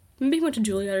 Right? Maybe he went to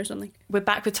Juilliard or something. We're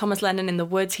back with Thomas Lennon in the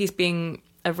woods. He's being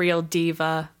a real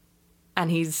diva,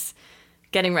 and he's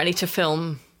getting ready to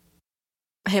film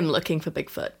him looking for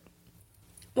Bigfoot.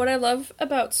 What I love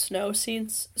about snow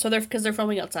scenes, because they're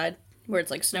filming outside, where it's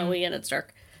like snowy and it's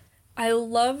dark. I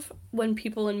love when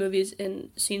people in movies in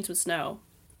scenes with snow,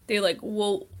 they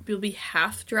will be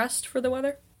half dressed for the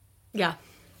weather. Yeah.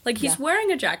 Like he's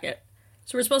wearing a jacket,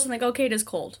 so we're supposed to think, okay, it is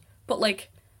cold, but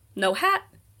no hat,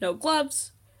 no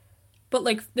gloves, but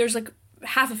there's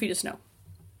half a feet of snow.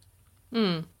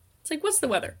 It's what's the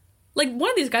weather? One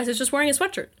of these guys is just wearing a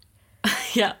sweatshirt.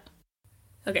 Yeah.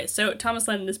 Okay, so Thomas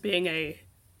Lennon is being a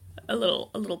little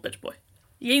bitch boy.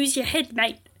 Use your head,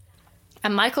 mate.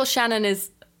 And Michael Shannon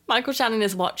is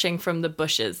watching from the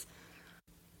bushes.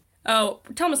 Oh,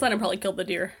 Thomas Lennon probably killed the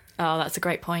deer. Oh, that's a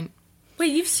great point.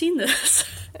 Wait, you've seen this?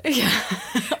 Yeah.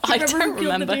 I don't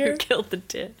remember who killed the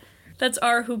deer. That's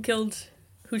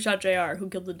who shot JR, who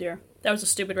killed the deer. That was a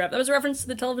stupid rap. That was a reference to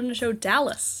the television show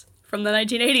Dallas from the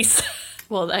 1980s.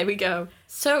 Well, there we go.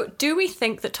 So, do we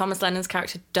think that Thomas Lennon's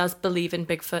character does believe in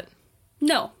Bigfoot?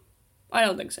 No, I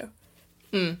don't think so.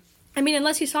 I mean,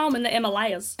 unless you saw him in the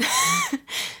Himalayas.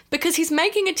 Because he's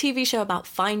making a TV show about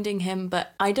finding him,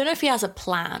 but I don't know if he has a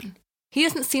plan. He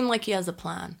doesn't seem like he has a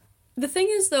plan. The thing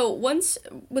is, though, once,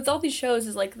 with all these shows,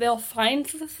 is they'll find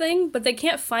the thing, but they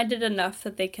can't find it enough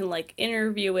that they can,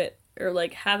 interview it or,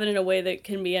 have it in a way that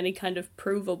can be any kind of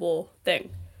provable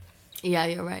thing. Yeah,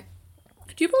 you're right.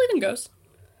 Do you believe in ghosts?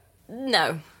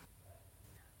 No.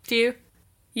 Do you?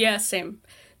 Yeah, same.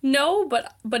 No,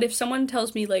 but if someone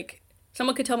tells me,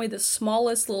 someone could tell me the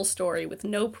smallest little story with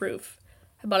no proof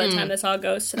about a time they saw a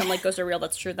ghost, and I'm like, ghosts are real,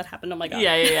 that's true, that happened, oh my god.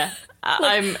 Yeah.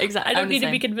 I'm exactly. I don't need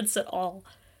to be convinced at all.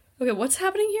 Okay, what's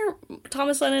happening here?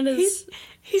 Thomas Lennon is...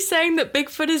 He's saying that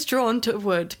Bigfoot is drawn to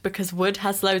wood because wood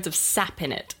has loads of sap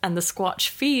in it, and the Squatch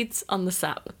feeds on the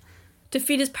sap. To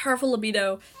feed his powerful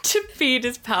libido.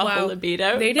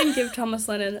 Libido. They didn't give Thomas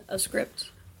Lennon a script.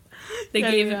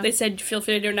 They said, feel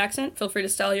free to do an accent, feel free to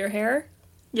style your hair.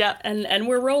 Yeah. And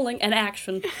we're rolling, and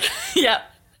action. Yeah.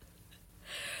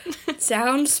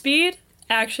 Sound, speed,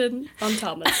 action on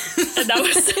Thomas. And that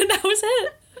was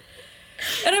it.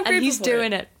 And I'm grateful and he's for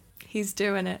doing it. He's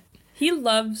doing it. He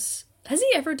loves... Has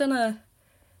he ever done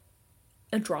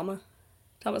a drama,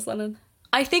 Thomas Lennon?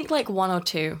 I think 1 or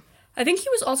 2. I think he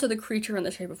was also the creature in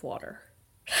The Shape of Water.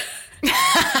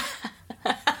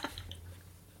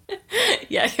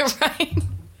 Yeah, you're right.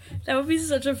 That would be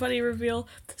such a funny reveal.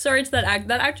 Sorry to that actor.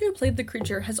 That actor who played the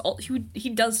creature has he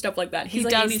does stuff like that. He's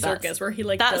like Andy Serkis, where he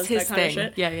like does that kind of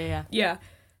shit. Yeah.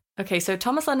 Okay, so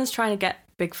Thomas Lennon's trying to get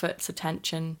Bigfoot's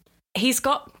attention. He's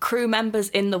got crew members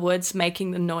in the woods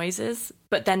making the noises,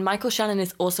 but then Michael Shannon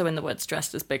is also in the woods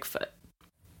dressed as Bigfoot.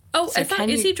 Oh, so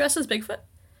is he dressed as Bigfoot?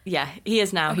 Yeah, he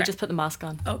is now. Okay. He just put the mask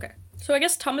on. Okay. So I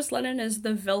guess Thomas Lennon is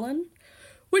the villain,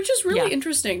 which is really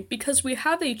interesting because we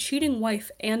have a cheating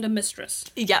wife and a mistress.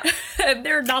 Yeah. And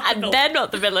they're not the villains. They're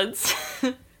not the villains.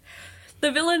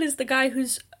 The villain is the guy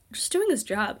who's just doing his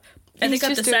job. I think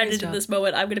I've decided in this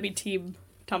moment I'm going to be team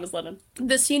Thomas Lennon.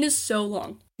 The scene is so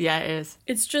long. Yeah, it is.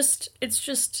 It's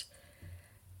just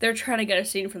they're trying to get a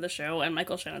scene for the show and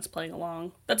Michael Shannon's playing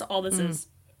along. That's all this is.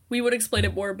 We would explain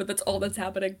it more, but that's all that's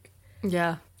happening.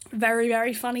 Yeah. Very,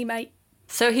 very funny, mate.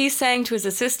 So he's saying to his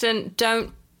assistant,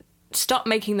 don't stop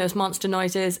making those monster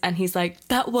noises. And he's like,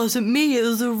 that wasn't me, it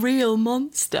was a real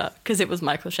monster. Because it was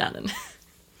Michael Shannon.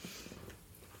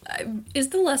 Is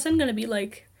the lesson going to be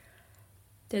like,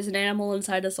 there's an animal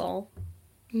inside us all?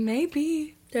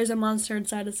 Maybe. There's a monster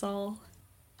inside us all.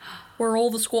 We're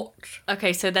all the Squatch.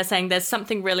 Okay, so they're saying there's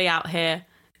something really out here.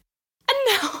 And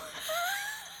now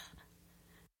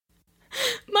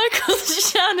Michael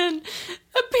Shannon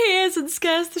appears and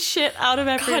scares the shit out of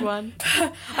everyone.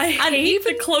 God, I hate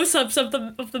the close-ups of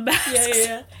the masks.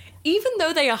 Yeah. Even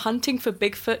though they are hunting for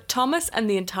Bigfoot, Thomas and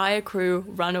the entire crew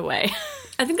run away.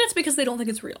 I think that's because they don't think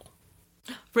it's real.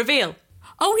 Reveal.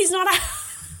 Oh, he's not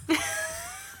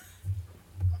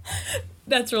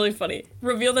That's really funny.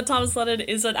 Reveal that Thomas Lennon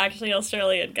isn't actually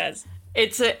Australian, guys.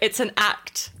 It's an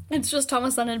act. It's just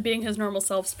Thomas Lennon being his normal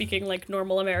self, speaking like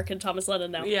normal American Thomas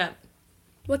Lennon now. Yeah.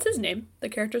 What's his name? The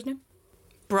character's name?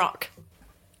 Brock.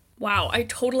 Wow, I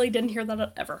totally didn't hear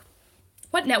that ever.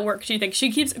 What network do you think?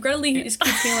 Greta Lee keeps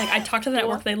being like, I talked to the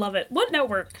network, they love it. What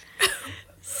network?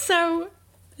 So...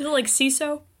 Is it like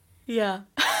CISO? Yeah.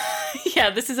 Yeah,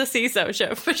 this is a CISO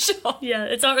show, for sure. Yeah,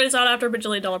 it's on after $1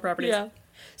 bajillion properties. Yeah.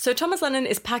 So Thomas Lennon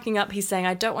is packing up. He's saying,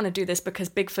 I don't want to do this because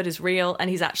Bigfoot is real and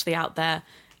he's actually out there.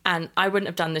 And I wouldn't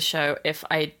have done this show if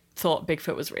I thought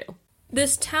Bigfoot was real.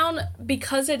 This town,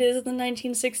 because it is the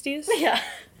 1960s,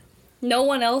 no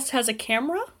one else has a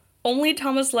camera. Only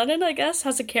Thomas Lennon, I guess,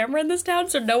 has a camera in this town,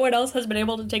 so no one else has been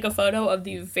able to take a photo of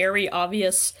the very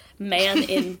obvious man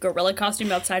in gorilla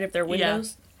costume outside of their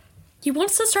windows. Yeah. He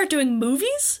wants to start doing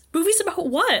movies? Movies about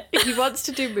what? He wants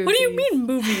to do movies. What do you mean,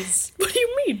 movies? What do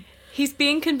you mean? He's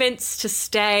being convinced to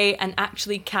stay and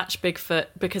actually catch Bigfoot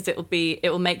because it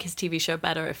will make his TV show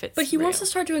better if it's But he real. wants to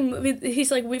start doing movies. He's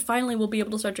like, we finally will be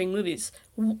able to start doing movies.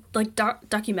 Like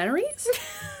documentaries?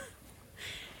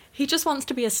 He just wants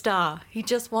to be a star. He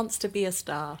just wants to be a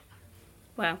star.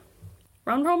 Wow.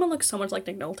 Ron Perlman looks so much like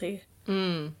Nick Nolte.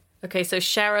 Okay, so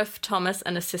Sheriff, Thomas,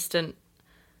 and assistant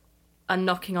are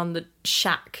knocking on the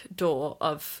shack door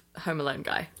of Home Alone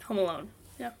guy. Home Alone,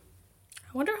 yeah.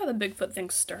 I wonder how the Bigfoot thing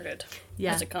started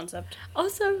as a concept.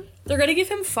 Also, they're going to give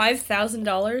him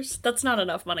 $5,000? That's not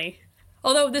enough money.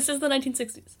 Although this is the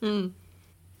 1960s.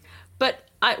 But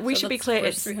we should be clear,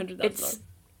 $300,000.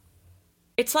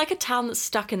 It's like a town that's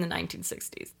stuck in the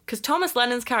 1960s. Because Thomas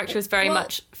Lennon's character is very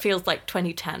much feels like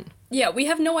 2010. Yeah, we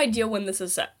have no idea when this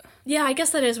is set. Yeah, I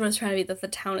guess that is what it's trying to be, that the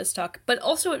town is stuck. But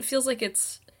also it feels like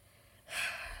it's...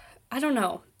 I don't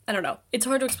know. It's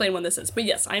hard to explain when this is. But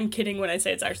yes, I'm kidding when I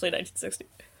say it's actually 1960.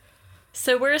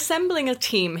 So we're assembling a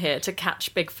team here to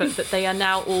catch Bigfoot that they are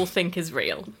now all think is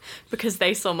real. Because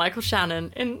they saw Michael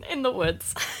Shannon in the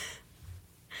woods.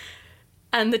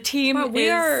 And the team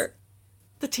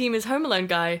The team is Home Alone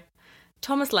guy,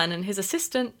 Thomas Lennon, his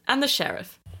assistant, and the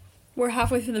sheriff. We're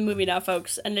halfway through the movie now,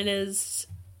 folks, and it is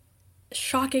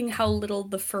shocking how little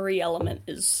the furry element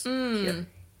is here.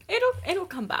 It'll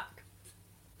come back.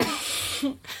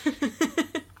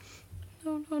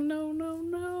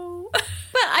 No.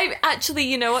 But I actually,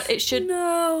 you know what? It should.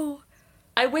 No.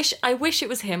 I wish it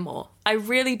was him more. I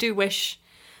really do wish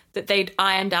that they'd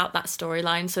ironed out that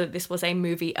storyline so that this was a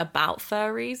movie about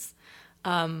furries.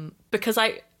 Because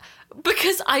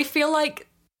I feel like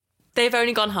they've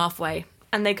only gone halfway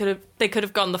and they could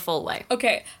have gone the full way.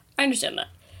 Okay, I understand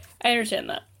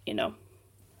that. You know,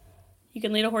 you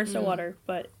can lead a horse to water,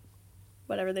 but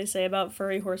whatever they say about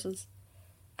furry horses.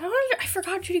 I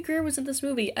forgot Judy Greer was in this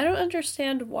movie. I don't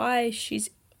understand why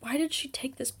did she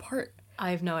take this part? I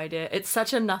have no idea. It's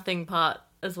such a nothing part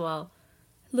as well.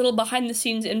 Little behind the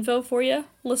scenes info for you,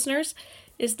 listeners,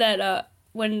 is that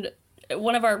when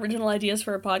one of our original ideas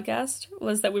for a podcast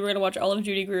was that we were going to watch all of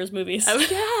Judy Greer's movies. Oh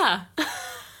yeah.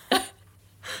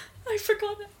 I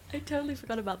forgot it. I totally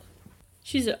forgot about that.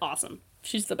 She's awesome.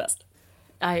 She's the best.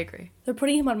 I agree. They're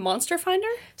putting him on Monster Finder?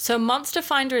 So Monster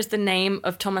Finder is the name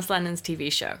of Thomas Lennon's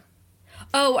TV show.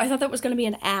 Oh, I thought that was going to be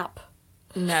an app.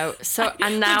 No. So,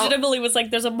 and now... legitimately was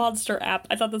like, there's a monster app.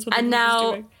 I thought that's what the and movie was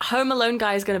now doing. Home Alone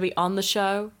guy is going to be on the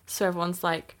show. So everyone's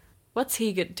like, what's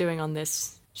he doing on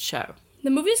this show? The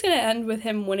movie's going to end with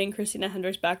him winning Christina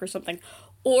Hendricks back or something.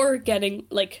 Or getting,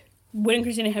 like, winning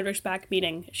Christina Hendricks back,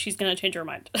 meaning she's going to change her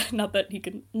mind. Not that he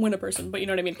can win a person, but you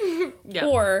know what I mean. Yeah.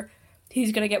 Or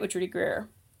he's going to get with Judy Greer.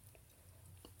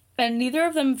 And neither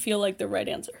of them feel like the right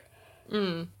answer.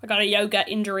 I got a yoga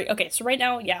injury. Okay, so right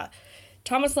now, yeah.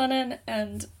 Thomas Lennon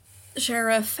and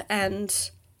Sheriff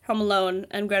and Home Alone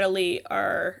and Greta Lee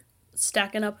are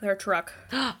stacking up their truck.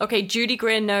 Okay, Judy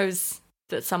Greer knows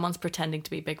that someone's pretending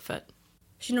to be Bigfoot.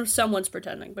 She knows someone's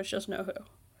pretending, but she doesn't know who.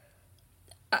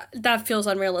 That feels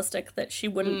unrealistic that she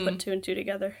wouldn't put two and two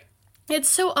together. It's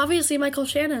so obviously Michael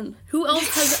Shannon. Who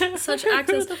else has such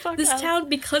access?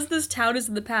 Because this town is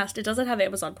in the past, it doesn't have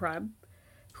Amazon Prime.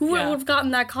 Who would have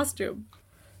gotten that costume?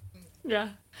 Yeah.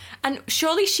 And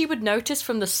surely she would notice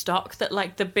from the stock that,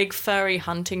 like, the big furry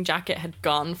hunting jacket had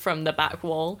gone from the back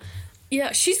wall.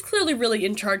 Yeah, she's clearly really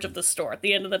in charge of the store at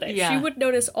the end of the day. Yeah. She would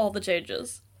notice all the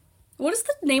changes. What is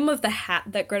the name of the hat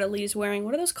that Greta Lee is wearing?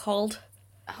 What are those called?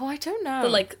 Oh, I don't know.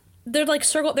 They're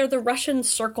the Russian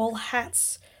circle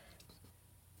hats.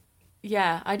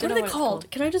 Yeah, I don't know What are they called?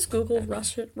 It's Can I just Google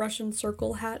Russian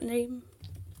circle hat name?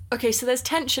 Okay, so there's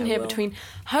tension here between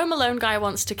Home Alone guy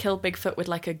wants to kill Bigfoot with,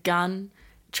 like, a gun,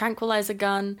 tranquilizer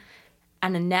gun,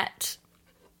 and a net.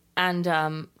 And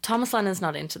Thomas Lennon's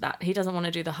not into that. He doesn't want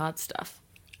to do the hard stuff.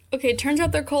 Okay, it turns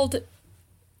out they're called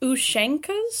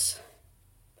Ushankas,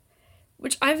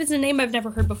 which is a name I've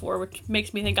never heard before, which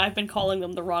makes me think I've been calling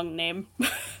them the wrong name.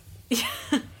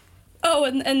 Oh,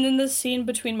 and then the scene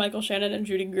between Michael Shannon and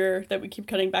Judy Greer that we keep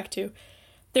cutting back to.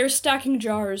 They're stacking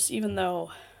jars, even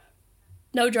though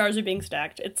no jars are being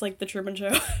stacked. It's like the Truman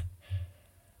Show.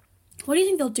 What do you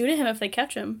think they'll do to him if they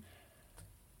catch him?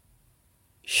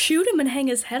 Shoot him and hang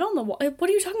his head on the wall? What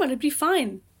are you talking about? It'd be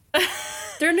fine.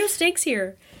 There are no stakes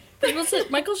here.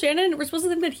 Michael Shannon, we're supposed to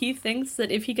think that he thinks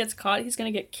that if he gets caught, he's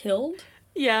going to get killed?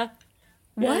 Yeah.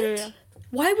 What? Yeah.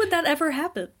 Why would that ever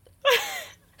happen?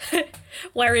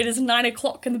 Larry, it is 9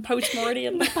 o'clock in the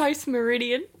post-meridian. The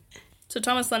post-meridian. So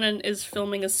Thomas Lennon is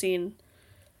filming a scene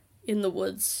in the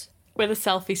woods. With a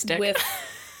selfie stick. With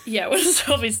a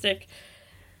selfie stick.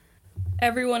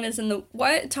 Everyone is in the...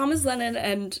 Why? Thomas Lennon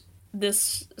and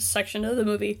this section of the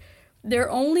movie, they're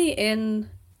only in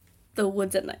the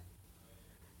woods at night.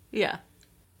 Yeah.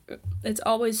 It's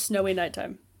always snowy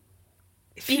nighttime.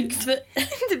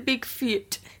 The big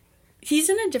feet. He's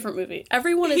in a different movie.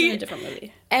 Everyone is in a different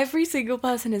movie. Every single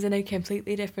person is in a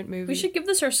completely different movie. We should give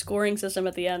this our scoring system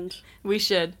at the end. We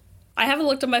should. I haven't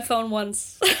looked at my phone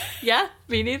once. Yeah,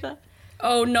 me neither.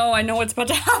 Oh no, I know what's about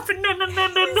to happen.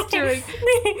 No.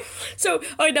 So,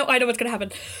 I know what's gonna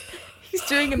happen. He's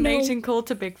doing a mating call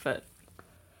to Bigfoot.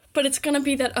 But it's gonna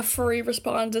be that a furry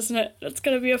responds, isn't it? It's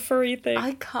gonna be a furry thing.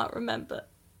 I can't remember.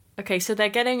 Okay, so they're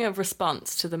getting a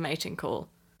response to the mating call.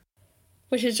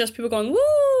 Which is just people going,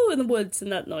 woo, in the woods,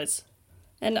 and that noise.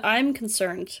 And I'm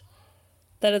concerned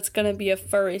that it's gonna be a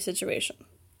furry situation.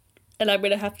 And I'm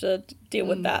gonna have to deal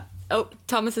with that. Oh,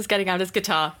 Thomas is getting out his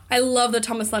guitar. I love that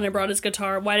Thomas Lennon brought his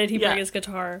guitar. Why did he bring his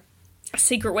guitar? A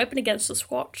secret weapon against the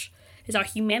Squatch is our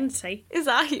humanity.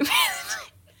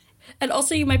 And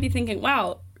also you might be thinking,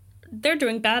 wow, they're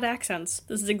doing bad accents.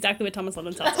 This is exactly what Thomas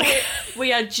Lennon sounds like.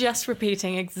 We are just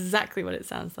repeating exactly what it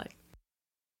sounds like.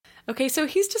 Okay, so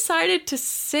he's decided to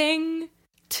sing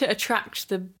to attract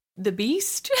the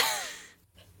beast.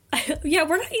 Yeah,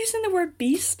 we're not using the word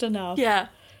beast enough. Yeah.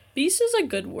 Beast is a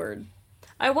good word.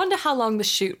 I wonder how long the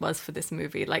shoot was for this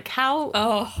movie. Like, how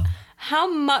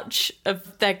much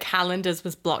of their calendars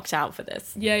was blocked out for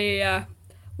this? Yeah.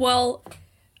 Well,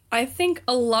 I think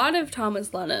a lot of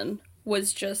Thomas Lennon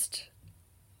was just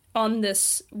on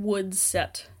this woods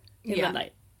set in the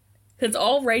night. It's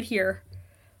all right here.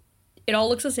 It all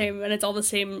looks the same, and it's all the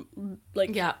same,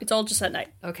 it's all just at night.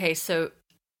 Okay, so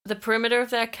the perimeter of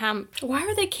their camp... Why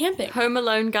are they camping? Home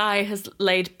Alone guy has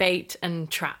laid bait and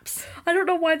traps. I don't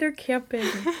know why they're camping.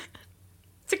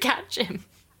 To catch him.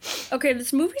 Okay,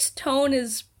 this movie's tone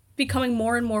is becoming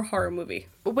more and more horror movie.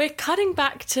 We're cutting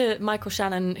back to Michael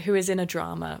Shannon, who is in a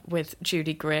drama with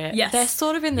Judy Greer. Yes. They're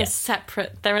sort of in this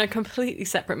separate... They're in a completely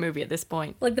separate movie at this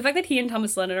point. Like, the fact that he and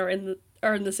Thomas Lennon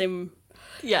are in the same...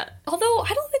 Yeah. Although,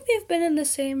 I don't think they've been in the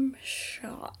same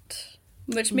shot.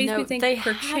 Which makes me think,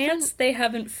 perchance, they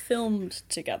haven't filmed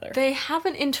together. They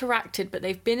haven't interacted, but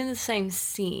they've been in the same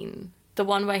scene. The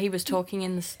one where he was talking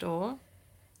in the store.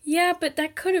 Yeah, but they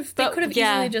could have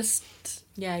easily just...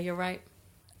 Yeah, you're right.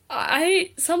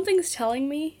 Something's telling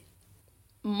me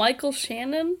Michael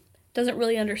Shannon doesn't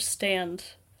really understand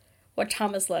what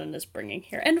Thomas Lennon is bringing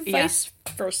here, and vice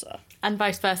versa. And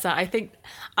vice versa. I think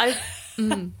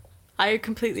I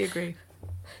completely agree.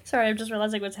 Sorry, I'm just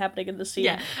realizing what's happening in the scene.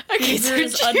 Yeah. Okay, so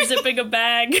is unzipping a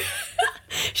bag.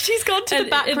 She's gone to the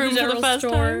back room for the first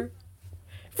time.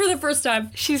 For the first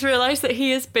time. She's realised that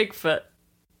he is Bigfoot.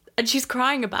 And she's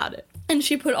crying about it. And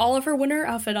she put all of her winter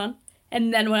outfit on,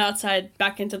 and then went outside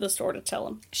back into the store to tell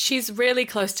him. She's really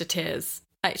close to tears.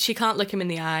 She can't look him in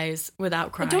the eyes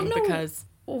without crying. I don't know because...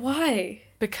 Why?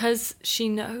 Because she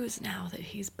knows now that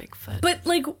he's Bigfoot. But,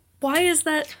 like, why is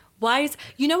that... Why is...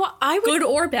 You know what? I would... Good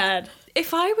or bad?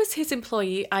 If I was his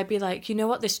employee, I'd be like, you know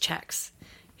what? This checks.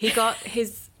 He got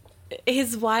his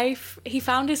wife... He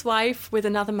found his wife with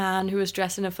another man who was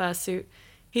dressed in a fursuit.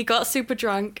 He got super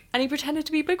drunk, and he pretended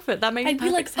to be Bigfoot. That makes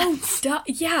perfect sense. Oh,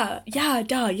 yeah.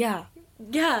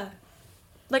 Yeah.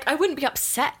 Like, I wouldn't be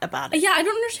upset about it. Yeah, I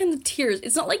don't understand the tears.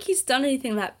 It's not like he's done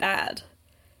anything that bad.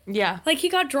 Yeah. Like, he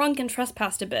got drunk and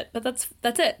trespassed a bit, but that's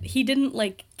it. He didn't,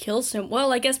 like, kill some...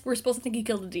 Well, I guess we're supposed to think he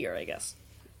killed a deer, I guess.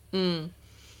 But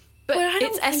I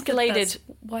don't it's think escalated. that's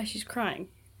why she's crying.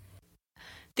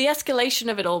 The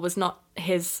escalation of it all was not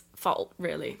his fault,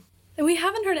 really. And we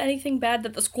haven't heard anything bad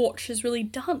that the Squatch has really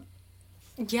done.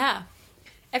 Yeah.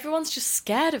 Everyone's just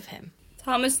scared of him.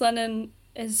 Thomas Lennon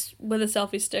is with a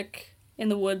selfie stick in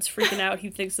the woods freaking out. He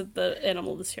thinks that the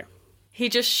animal is here. He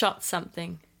just shot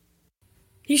something.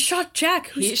 He shot Jack.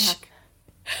 Who's Jack?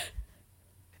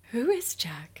 Who is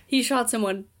Jack? He shot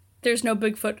someone. There's no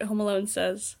Bigfoot, Home Alone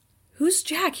says. Who's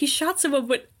Jack? He shot someone,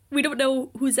 but we don't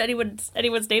know who's anyone's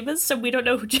name is, so we don't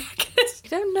know who Jack is. We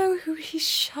don't know who he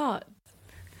shot.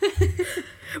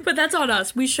 But that's on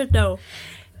us. We should know.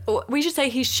 We should say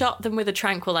he shot them with a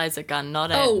tranquilizer gun,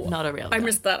 not a real gun. I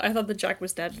missed that. I thought that Jack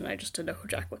was dead, and I just didn't know who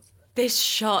Jack was. This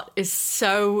shot is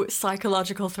so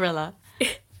psychological thriller.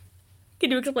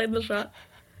 Can you explain the shot?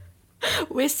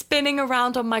 We're spinning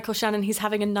around on Michael Shannon. He's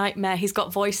having a nightmare. He's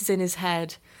got voices in his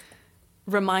head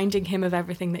reminding him of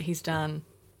everything that he's done.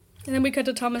 And then we cut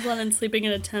to Thomas Lennon sleeping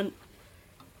in a tent.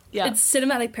 Yeah. It's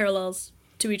cinematic parallels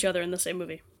to each other in the same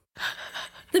movie.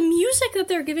 The music that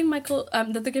they're giving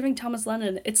that they're giving Thomas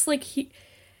Lennon, it's like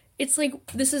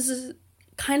this is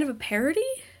kind of a parody?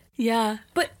 Yeah.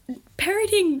 But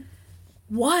parodying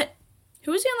what?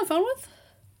 Who was he on the phone with?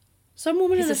 Some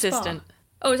woman in a spa. His assistant.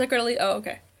 Oh, is that Gertie? Oh,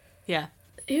 okay. Yeah.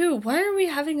 Ew, why are we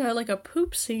having a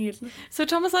poop scene? So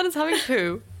Thomas Lennon's having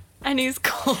poo, and he's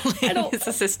calling his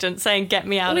assistant saying, get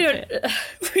me out of it.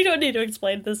 We don't need to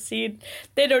explain this scene.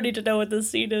 They don't need to know what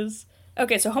this scene is.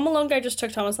 Okay, so Home Alone guy just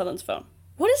took Thomas Lennon's phone.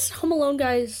 What is Home Alone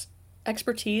guy's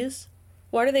expertise?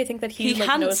 Why do they think that he knows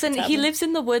what's happening? He lives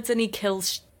in the woods and he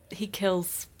kills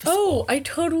Oh, I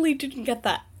totally didn't get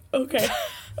that. Okay.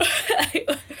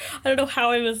 I don't know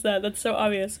how I missed that. That's so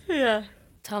obvious. Yeah.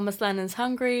 Thomas Lennon's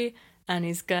hungry,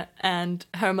 and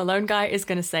Home Alone guy is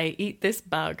gonna say, "Eat this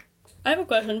bug." I have a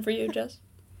question for you, Jess.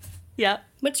 Yeah.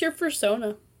 What's your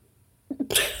persona?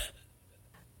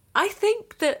 I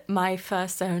think that my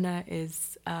persona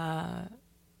is,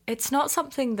 it's not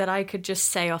something that I could just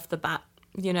say off the bat.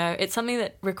 You know, it's something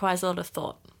that requires a lot of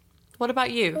thought. What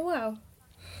about you? Oh,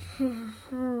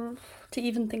 wow. To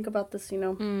even think about this, you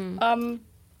know.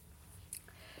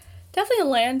 Definitely a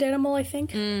land animal, I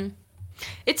think.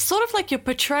 It's sort of like your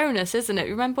Patronus, isn't it?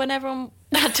 Remember when everyone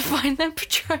had to find their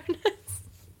Patronus?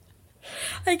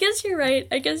 I guess you're right.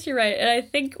 And I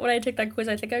think when I took that quiz,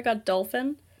 I think I got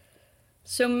dolphin.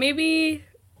 So maybe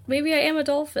I am a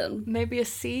dolphin. Maybe a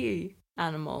sea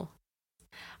animal.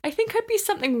 I think I'd be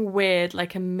something weird,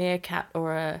 like a meerkat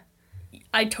or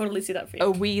I totally see that for you.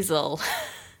 A weasel.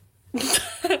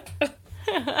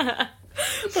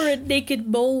 Or a naked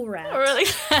mole rat. Really?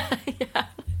 Yeah.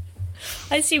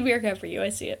 I see meerkat for you. I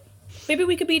see it. Maybe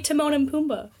we could be Timon and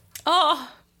Pumbaa.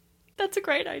 Oh, that's a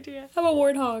great idea. I'm a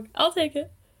warthog. I'll take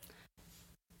it.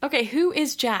 Okay, who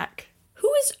is Jack?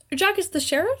 Jack is the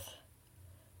sheriff?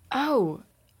 Oh.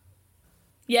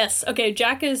 Yes. Okay,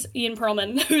 Jack is Ian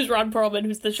Perlman, who's Ron Perlman,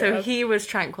 who's the sheriff. So he was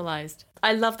tranquilized.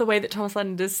 I love the way that Thomas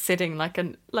Lennon is sitting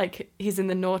like he's in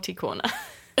the naughty corner.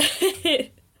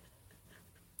 If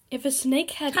a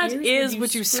snake had ears,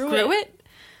 would you screw it?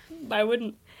 I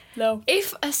wouldn't. No.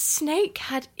 If a snake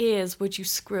had ears, would you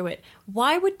screw it?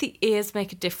 Why would the ears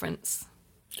make a difference?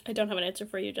 I don't have an answer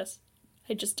for you,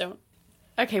 I just don't.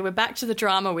 Okay, we're back to the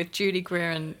drama with Judy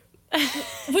Greer and...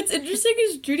 What's interesting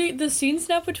is the scenes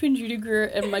now between Judy Greer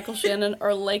and Michael Shannon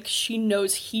are like she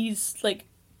knows he's, like,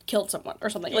 killed someone or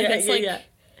something. Like, yeah.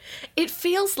 It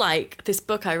feels like this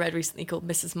book I read recently called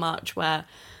Mrs. March, where,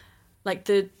 like,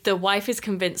 the wife is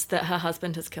convinced that her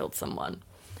husband has killed someone.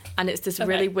 and it's this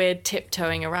really weird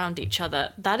tiptoeing around each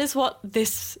other. That is what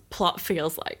this plot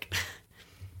feels like.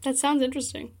 That sounds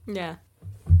interesting. Yeah.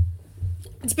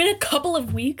 It's been a couple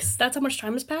of weeks. That's how much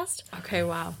time has passed. Okay,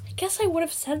 wow. I guess I would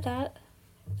have said that.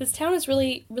 This town is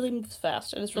really, really moves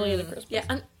fast, and it's really into Christmas. Yeah,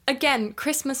 and again,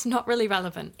 Christmas not really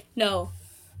relevant. No,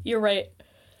 you're right.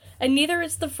 And neither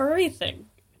is the furry thing.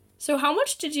 So how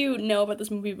much did you know about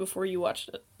this movie before you watched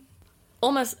it?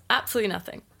 Almost absolutely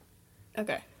nothing.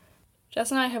 Okay. Jess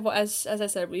and I have, as I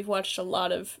said, we've watched a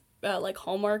lot of,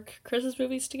 Hallmark Christmas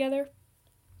movies together.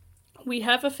 We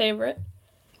have a favorite.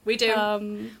 We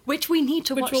do. Which we need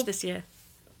to watch this year.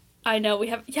 I know, we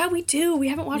have... Yeah, we do. We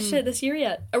haven't watched it this year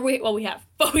yet. Or we have.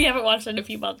 But we haven't watched it in a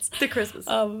few months. The Christmas.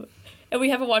 And we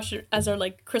haven't watched it as our,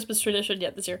 Christmas tradition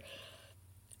yet this year.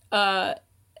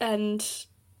 And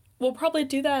we'll probably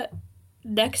do that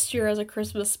next year as a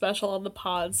Christmas special on the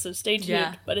pod, so stay tuned.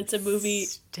 Yeah. But it's a movie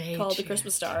called The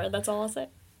Christmas Star, and that's all I'll say.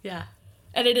 Yeah.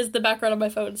 And it is the background of my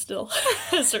phone still.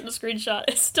 A certain screenshot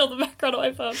is still the background of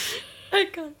my phone. I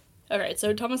can't. Alright,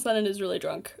 so Thomas Lennon is really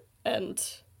drunk, and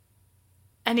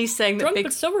he's saying drunk, that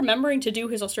but still remembering to do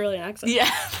his Australian accent.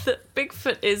 Yeah, that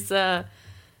Bigfoot is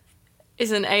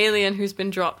an alien who's been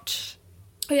dropped.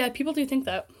 Oh yeah, people do think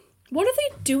that. What are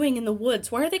they doing in the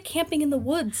woods? Why are they camping in the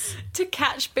woods? To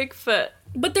catch Bigfoot.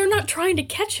 But they're not trying to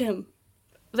catch him.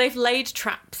 They've laid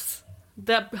traps.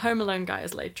 The Home Alone guy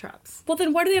has laid traps. Well,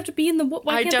 then why do they have to be in the woods?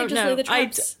 Why can't they just lay the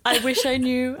traps? I wish I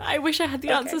knew. I wish I had the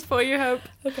answers for you, Hope.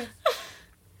 Okay.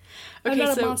 Okay, I'm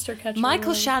not so a monster catcher.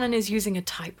 Michael Shannon is using a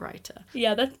typewriter.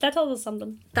 Yeah, that tells us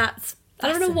something. That's I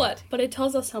don't know what, but it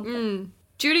tells us something.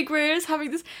 Judy Greer is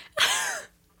having this...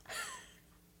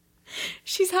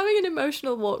 She's having an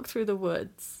emotional walk through the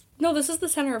woods. No, this is the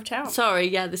center of town. Sorry,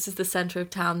 yeah, this is the center of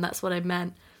town. That's what I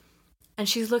meant. And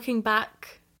she's looking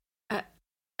back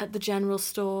at the general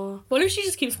store. What if she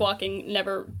just keeps walking,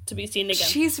 never to be seen again?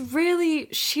 She's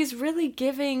really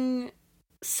giving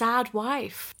sad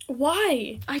wife.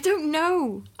 Why? I don't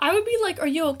know. I would be like, are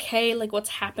you okay? Like, what's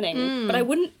happening? But I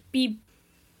wouldn't be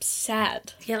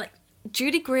sad. Yeah, like,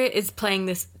 Judy Greer is playing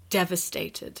this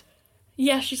devastated.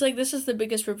 Yeah, she's like, this is the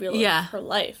biggest reveal of her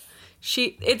life.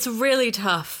 It's really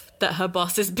tough that her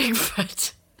boss is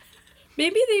Bigfoot.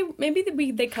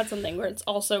 Maybe they cut something where it's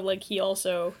also like he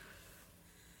also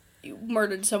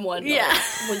murdered someone. Yeah.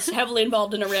 Was heavily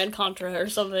involved in Iran-Contra or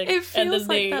something. It feels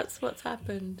like that's what's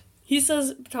happened. He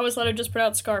says Thomas Lennon just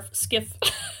pronounced skiff.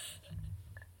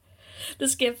 The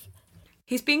skiff.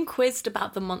 He's being quizzed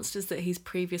about the monsters that he's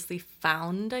previously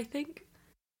found, I think.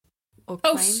 Or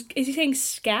claimed. Is he saying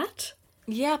scat?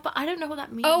 Yeah, but I don't know what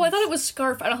that means. Oh, I thought it was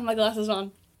scarf. I don't have my glasses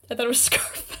on. I thought it was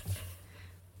scarf.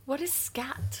 What is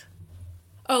scat?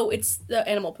 Oh, it's the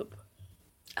animal poop.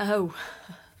 Oh.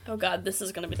 Oh god, this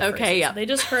is gonna be the first. Okay, yeah. They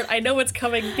just heard, I know it's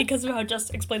coming because of how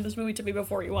Just explained this movie to me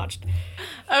before you watched.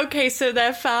 Okay, so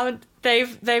they've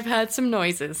heard some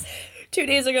noises. 2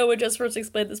 days ago when Just first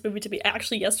explained this movie to me,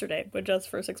 actually yesterday when Just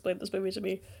first explained this movie to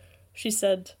me, she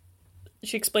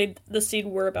explained the scene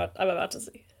I'm about to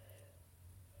see.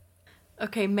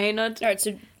 Okay, Maynard. Alright,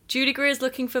 so Judy Greer is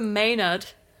looking for Maynard.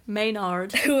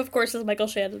 Who of course is Michael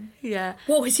Shannon. Yeah.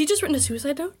 Whoa, has he just written a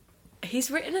suicide note? He's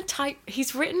written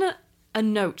a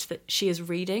note that she is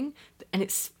reading, and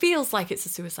it feels like it's a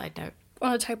suicide note.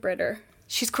 On a typewriter.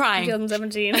 She's crying.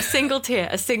 2017. A single tear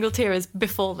has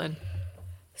befallen.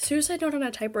 Suicide note on a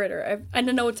typewriter. I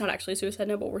know it's not actually a suicide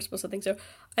note, but we're supposed to think so.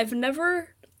 I've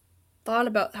never thought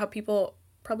about how people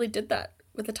probably did that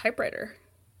with a typewriter.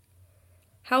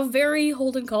 How very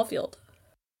Holden Caulfield.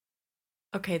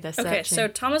 Okay, they're searching. Okay, so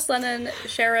Thomas Lennon,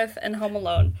 Sheriff, and Home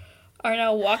Alone are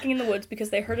now walking in the woods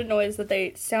because they heard a noise that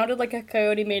they sounded like a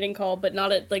coyote mating call, but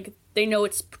not they know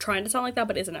it's trying to sound like that,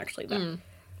 but isn't actually that.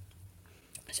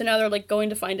 So now they're going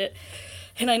to find it.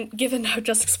 And given how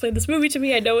Just explained this movie to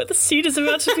me, I know what the scene is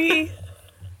about to be.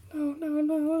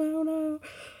 No.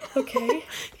 Okay.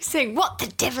 He's saying, what the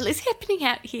devil is happening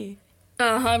out here?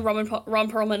 Ron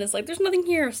Perlman is like, there's nothing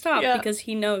here, stop, because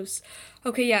he knows.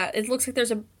 Okay, yeah, it looks like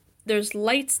there's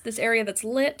lights, this area that's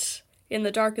lit, in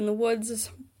the dark in the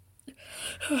woods.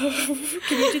 Can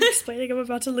you do the explaining? I'm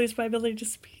about to lose my ability to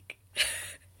speak.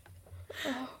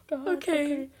 Oh, God.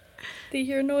 Okay. They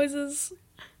hear noises.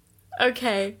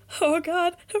 Okay. Oh,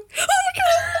 God. Oh, my God!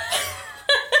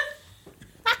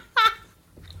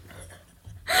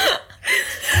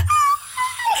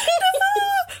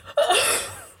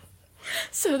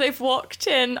 So they've walked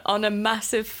in on a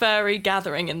massive furry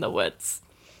gathering in the woods.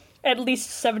 At least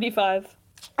 75.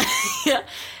 Yeah.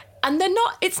 And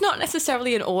it's not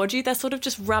necessarily an orgy, they're sort of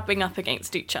just rubbing up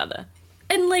against each other.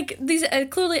 And, these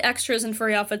clearly extras in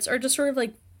furry outfits are just sort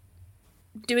of,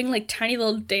 doing, like, tiny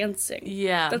little dancing.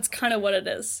 Yeah. That's kind of what it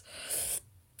is.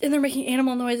 And they're making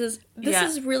animal noises. This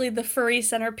is really the furry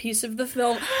centerpiece of the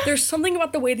film. There's something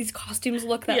about the way these costumes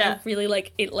look that I really,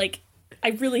 like, I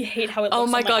really hate how it looks. Oh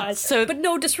my god, eyes. so... But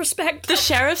no disrespect. The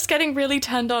sheriff's getting really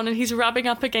turned on and he's rubbing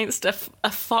up against a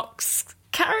fox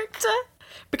character.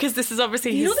 Because this is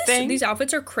obviously his thing. These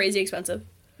outfits are crazy expensive.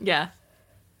 Yeah.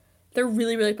 They're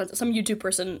really, really expensive. Some YouTube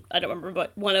person, I don't remember,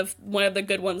 but one of the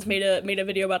good ones made a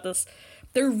video about this.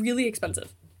 They're really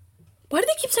expensive. Why do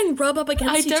they keep saying rub up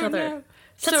against each other? Know.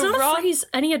 That's so not a phrase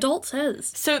any adult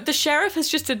says. So the sheriff has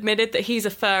just admitted that he's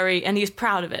a furry and he's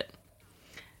proud of it.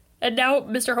 And now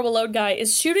Mr. Home Alone guy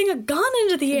is shooting a gun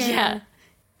into the air. Yeah.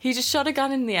 He just shot a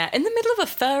gun in the air. In the middle of a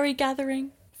furry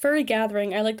gathering. Furry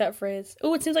gathering. I like that phrase.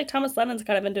 Oh, it seems like Thomas Lennon's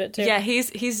kind of into it too. Yeah, he's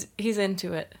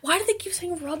into it. Why do they keep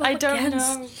saying rub up I don't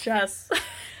against? know. Jess.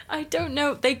 I don't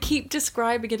know. They keep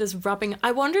describing it as rubbing.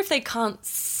 I wonder if they can't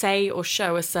say or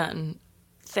show a certain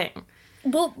thing.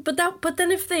 Well, but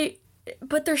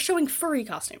they're showing furry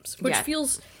costumes, which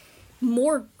feels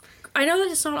more... I know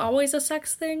that it's not always a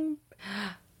sex thing,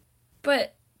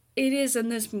 but it is in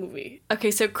this movie.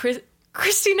 Okay, so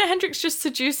Christina Hendricks just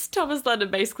seduced Thomas Lennon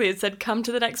basically and said, come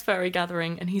to the next furry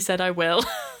gathering, and he said, I will.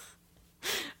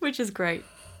 Which is great.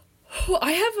 Well,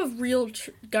 I have a real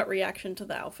gut reaction to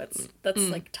the outfits. That's,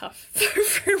 like, tough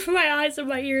for my eyes and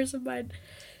my ears and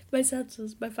my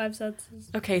senses, my five senses.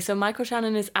 Okay, so Michael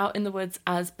Shannon is out in the woods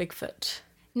as Bigfoot.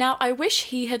 Now, I wish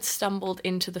he had stumbled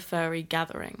into the furry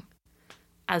gathering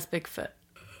as Bigfoot.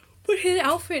 But his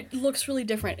outfit looks really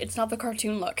different. It's not the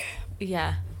cartoon look.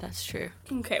 Yeah, that's true.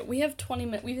 Okay, we have 20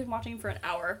 minutes. We've been watching for an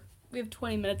hour. We have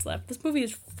 20 minutes left. This movie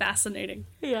is fascinating.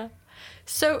 Yeah.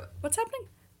 So, what's happening?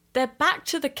 They're back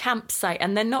to the campsite,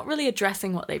 and they're not really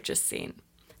addressing what they've just seen.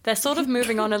 They're sort of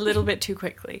moving on a little bit too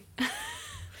quickly.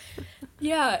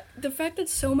 Yeah, the fact that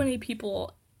so many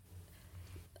people...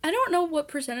 I don't know what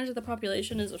percentage of the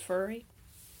population is a furry.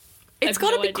 It's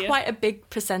got to be quite a big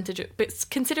percentage, but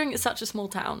considering it's such a small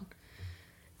town.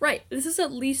 Right. This is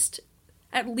at least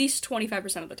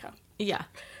 25% of the town. Yeah.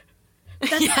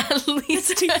 At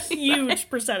least. That's a huge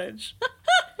percentage.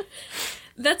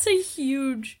 That's a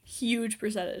huge, huge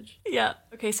percentage. Yeah.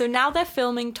 Okay, so now they're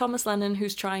filming Thomas Lennon,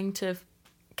 who's trying to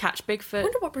catch Bigfoot. I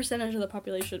wonder what percentage of the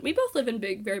population... We both live in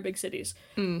very big cities.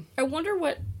 I wonder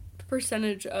what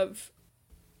percentage of,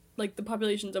 like, the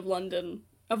populations of London,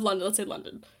 let's say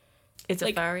London... It's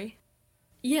like, a furry?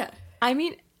 Yeah. I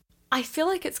mean, I feel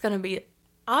like it's going to be...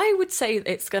 I would say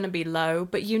it's going to be low,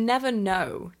 but you never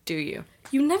know, do you?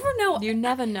 You never know. You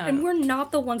never know. And we're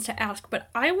not the ones to ask, but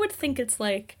I would think it's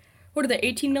like... What are there,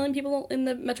 18 million people in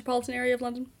the metropolitan area of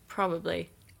London?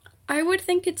 Probably. I would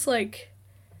think it's like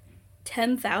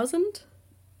 10,000?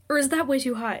 Or is that way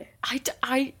too high?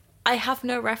 I have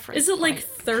no reference Is it point. like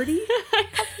 30? I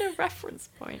have no reference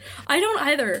point. I don't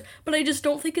either, but I just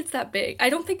don't think it's that big. I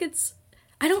don't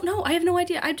know. I have no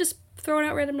idea. I'm just throwing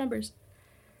out random numbers.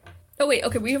 Oh, wait.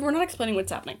 Okay, we're not explaining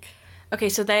what's happening. Okay,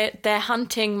 so they're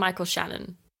hunting Michael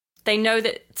Shannon. They know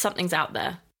that something's out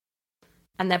there.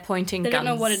 And they're pointing guns. They don't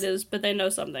know what it is, but they know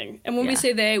something. And when we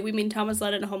say they, we mean Thomas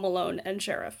Lennon, Home Alone, and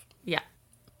Sheriff. Yeah.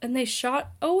 And they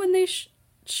shot... Oh, and they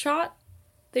shot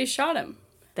him.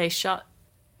 They shot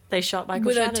Michael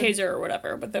with Shannon. With a taser or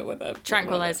whatever, with a...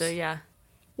 Tranquilizer, yeah.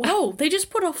 Whoa, they just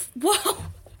put a... Whoa!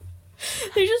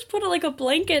 They just put like a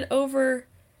blanket over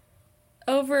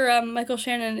Michael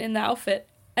Shannon in the outfit,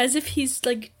 as if he's,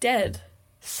 like, dead.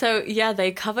 So, yeah,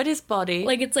 they covered his body.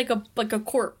 Like it's like a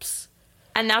corpse.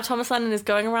 And now Thomas Lennon is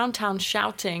going around town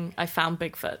shouting, I found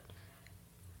Bigfoot.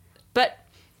 But...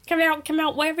 Come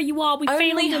out, wherever you are, we found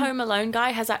him. Only Home Alone guy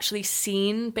has actually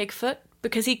seen Bigfoot,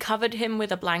 because he covered him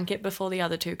with a blanket before the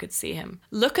other two could see him.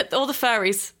 Look at all the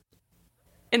furries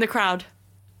in the crowd.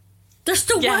 They're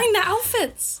still wearing the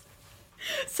outfits.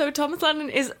 So Thomas Lennon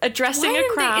is addressing a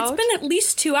crowd. It's been at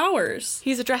least 2 hours.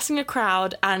 He's addressing a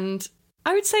crowd, and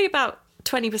I would say about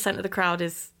 20% of the crowd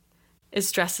is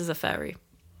dressed as a furry.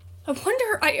 I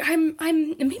wonder.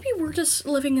 I'm. Maybe we're just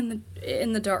living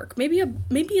in the dark. Maybe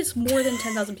it's more than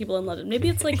 10,000 people in London. Maybe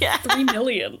it's like 3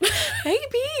 million.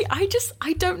 Maybe I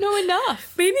don't know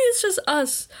enough. Maybe it's just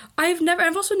us. I've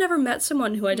also never met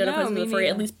someone who identifies as a furry,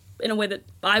 at least in a way that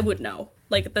I would know.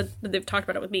 Like that they've talked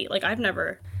about it with me. Like I've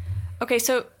never. Okay,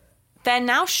 so they're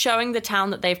now showing the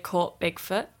town that they've caught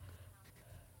Bigfoot.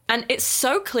 And it's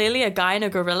so clearly a guy in a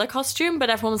gorilla costume, but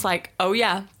everyone's like, oh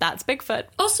yeah, that's Bigfoot.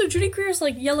 Also, Judy Greer's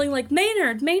like yelling like,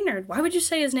 Maynard. Why would you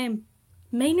say his name?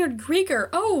 Maynard Grieger.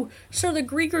 Oh, so the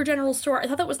Grieger General Store. I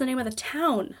thought that was the name of the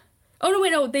town. Oh, no,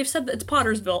 wait, no, they've said that it's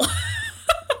Pottersville.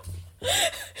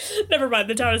 Never mind,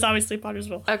 the town is obviously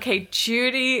Pottersville. Okay,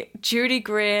 Judy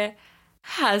Greer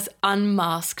has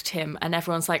unmasked him, and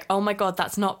everyone's like, oh my god,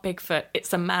 that's not Bigfoot,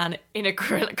 it's a man in a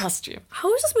gorilla costume.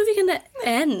 How is this movie gonna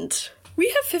end? We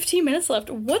have 15 minutes left.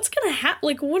 What's gonna happen?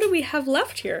 Like, what do we have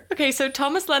left here? Okay, so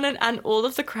Thomas Lennon and all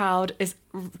of the crowd is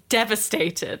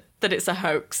devastated that it's a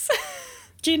hoax.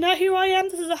 Do you know who I am?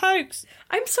 This is a hoax.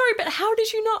 I'm sorry, but how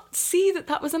did you not see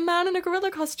that was a man in a gorilla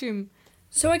costume?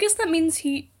 So I guess that means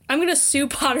I'm gonna sue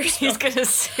Pottersville. He's gonna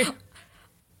sue.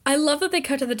 I love that they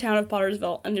cut to the town of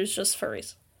Pottersville and there's just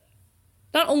furries.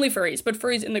 Not only furries, but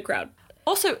furries in the crowd.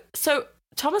 Also, so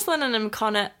Thomas Lennon and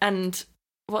Connor and,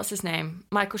 what's his name?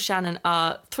 Michael Shannon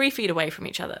are 3 feet away from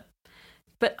each other.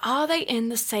 But are they in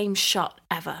the same shot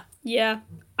ever? Yeah.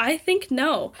 I think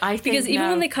no. Because even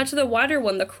when they cut to the wider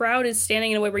one, the crowd is standing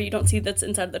in a way where you don't see that's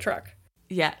inside the truck.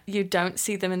 Yeah, you don't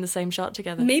see them in the same shot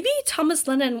together. Maybe Thomas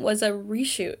Lennon was a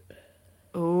reshoot.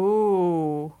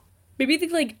 Ooh. Maybe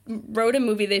they wrote a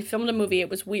movie, they filmed a movie, it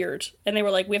was weird, and they were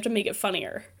like, we have to make it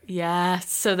funnier. Yeah,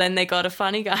 so then they got a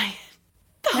funny guy.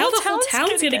 The whole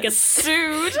town's gonna get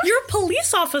sued. You're a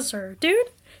police officer, dude.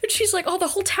 And she's like, oh, the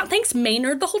whole town, thanks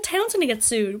Maynard, the whole town's gonna get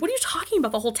sued. What are you talking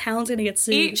about? The whole town's gonna get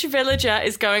sued. Each villager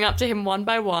is going up to him one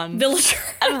by one. Villager.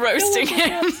 And roasting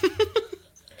him.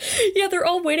 Yeah, they're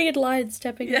all waiting in line,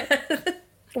 stepping up.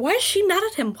 Why is she mad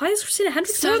at him? Why is Christina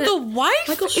Hendricks mad at So the wife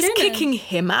Michael is Shannon? kicking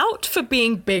him out for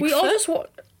being Bigfoot?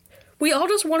 We all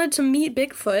just wanted to meet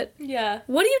Bigfoot. Yeah.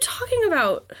 What are you talking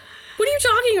about? What are you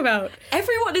talking about?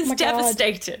 Everyone is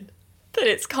devastated that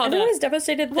it's Connor. Everyone is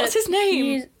devastated. What's his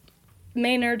name?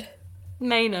 Maynard.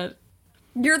 Maynard.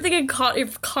 You're thinking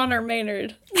Connor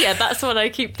Maynard. Yeah, that's what I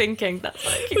keep thinking. That's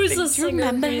what I keep thinking. Who's the singer?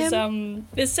 Remember him?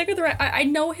 Is singer the right? I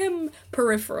know him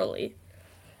peripherally.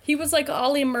 He was like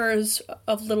Ollie Murs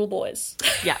of Little Boys.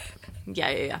 Yeah.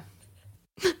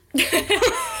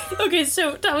 Okay,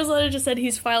 so Thomas Lennon just said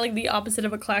he's filing the opposite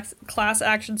of a class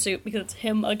action suit because it's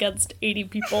him against 80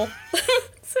 people.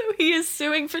 So he is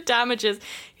suing for damages.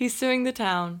 He's suing the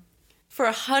town for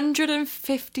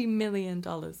 $150 million.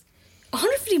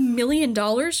 $150 million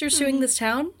you're suing this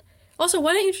town? Also,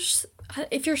 why don't you just,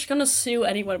 if you're gonna sue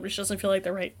anyone, which doesn't feel like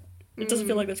it doesn't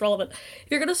feel like that's relevant. If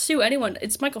you're gonna sue anyone,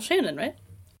 it's Michael Shannon, right?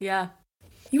 Yeah.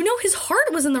 You know his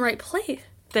heart was in the right place.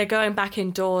 They're going back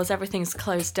indoors. Everything's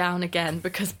closed down again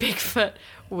because Bigfoot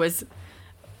was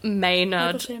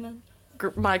Maynard.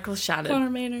 Michael Shannon.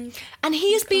 Connor Maynard. And he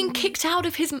is being kicked out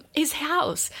of his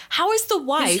house. How is the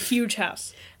wife... His huge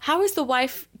house. How is the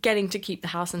wife getting to keep the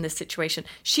house in this situation?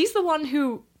 She's the one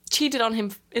who cheated on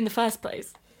him in the first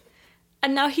place.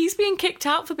 And now he's being kicked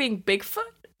out for being Bigfoot?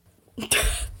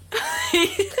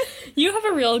 You have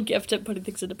a real gift at putting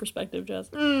things into perspective, Jess.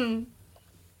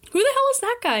 Who the hell is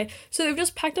that guy? So they've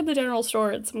just packed up the general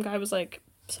store and some guy was like,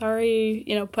 sorry,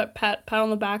 put pat on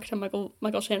the back to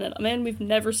Michael Shannon. A man we've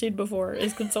never seen before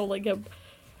is consoling him.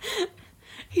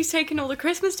 He's taken all the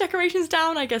Christmas decorations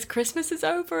down. I guess Christmas is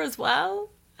over as well.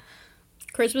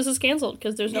 Christmas is cancelled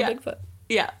because there's no Bigfoot.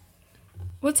 Yeah.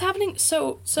 What's happening?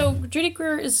 So Judy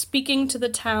Greer is speaking to the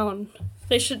town.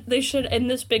 They should, in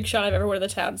this big shot I've ever worn of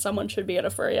the town, someone should be in a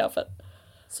furry outfit.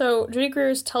 So Judy Greer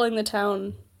is telling the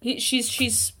town,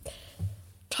 she's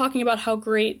talking about how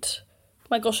great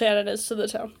Michael Shannon is to the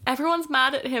town. Everyone's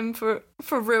mad at him for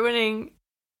ruining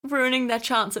their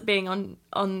chance at being on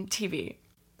TV,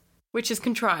 which is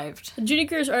contrived. Judy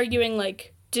Greer's arguing,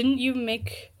 like, didn't you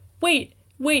make... Wait,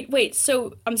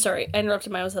 so, I'm sorry, I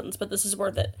interrupted my own sentence, but this is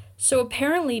worth it. So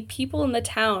apparently people in the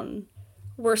town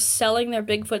were selling their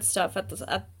Bigfoot stuff at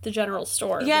the general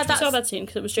store. Yeah, we saw that scene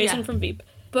because it was Jason from Veep.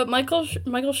 But Michael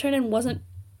Shannon wasn't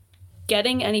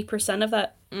getting any % of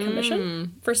that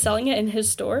commission for selling it in his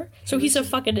store. So he's a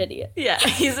fucking idiot. Yeah,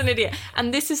 he's an idiot.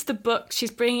 And this is the book. She's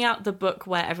bringing out the book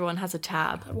where everyone has a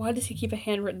tab. Why does he keep a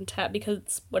handwritten tab? Because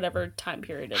it's whatever time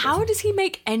period it is. How does he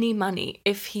make any money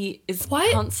if he is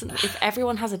constantly... If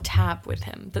everyone has a tab with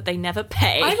him that they never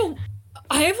pay?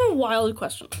 I have a wild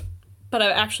question, but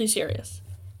I'm actually serious.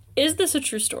 Is this a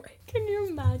true story? Can you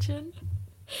imagine?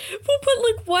 Well,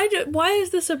 but like, why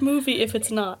is this a movie if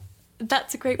it's not?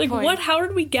 That's a great point. Like, how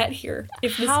did we get here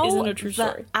if this isn't a true story?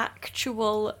 How the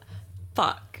actual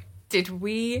fuck did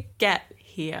we get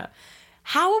here?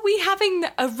 How are we having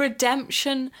a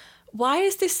redemption? Why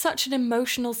is this such an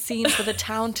emotional scene for the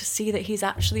town to see that he's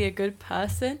actually a good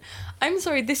person? I'm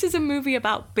sorry, this is a movie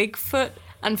about Bigfoot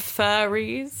and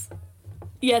furries.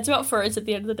 Yeah, it's about furries at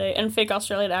the end of the day and fake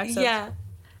Australian accents. Yeah.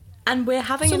 And we're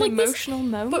having an emotional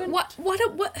moment. But what,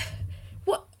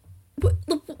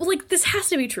 like, this has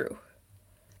to be true.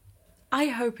 I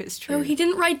hope it's true. No, he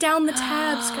didn't write down the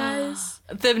tabs, guys.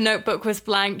 The notebook was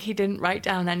blank. He didn't write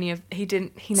down he never wrote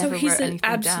anything down. So he's an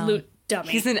absolute dummy.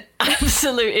 He's an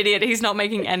absolute idiot. He's not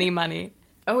making any money.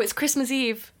 Oh, it's Christmas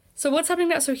Eve. So what's happening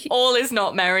now? All is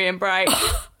not merry and bright.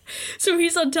 So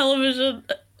he's on television.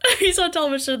 He's on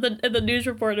television, and the news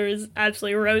reporter is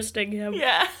actually roasting him.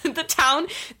 Yeah, the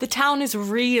town is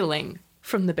reeling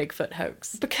from the Bigfoot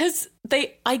hoax because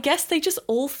I guess they just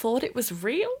all thought it was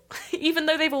real, even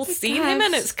though they've all seen him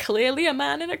and it's clearly a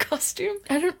man in a costume.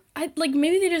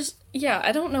 Maybe they just,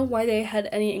 I don't know why they had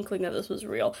any inkling that this was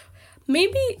real.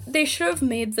 Maybe they should have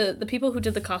made the people who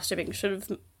did the costuming should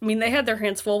have, they had their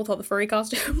hands full with all the furry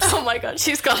costumes. Oh my god,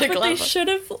 she's got a glove on. They should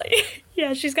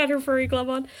have, she's got her furry glove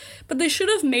on. But they should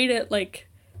have made it,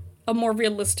 a more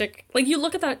realistic, you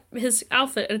look at his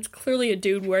outfit, and it's clearly a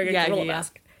dude wearing a gorilla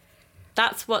mask.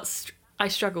 That's what I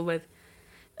struggle with.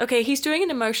 Okay, he's doing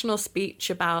an emotional speech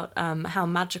about how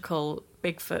magical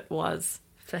Bigfoot was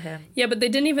for him. Yeah, but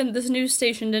this news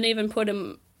station didn't even put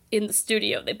him in the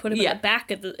studio. They put him in the back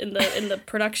in the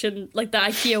production, the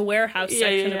IKEA warehouse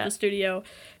section of the studio,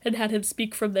 and had him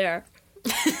speak from there.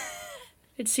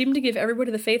 It seemed to give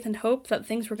everybody the faith and hope that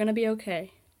things were going to be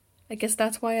okay. I guess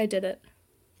that's why I did it.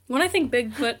 When I think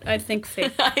Bigfoot, I think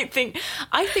faith. I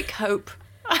think hope.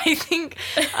 I think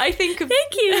of...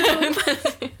 Thank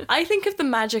you! I think of the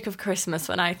magic of Christmas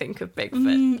when I think of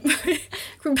Bigfoot.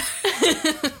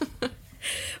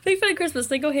 Bigfoot and Christmas,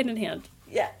 they go hand in hand.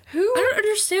 Yeah. I don't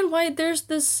understand why there's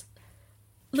this...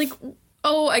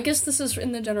 I guess this is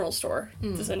in the general store,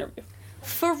 this interview.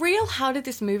 For real, how did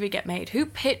this movie get made? Who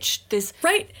pitched this?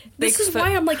 Right. This is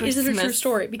why I'm Christmas? Is it a true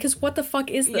story? Because what the fuck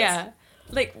is this? Yeah.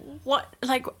 What?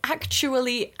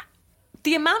 Actually,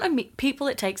 the amount of people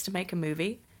it takes to make a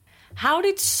movie. How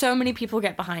did so many people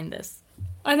get behind this?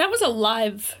 And that was a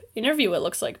live interview, it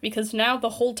looks like, because now the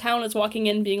whole town is walking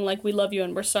in being like, we love you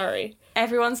and we're sorry.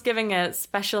 Everyone's giving a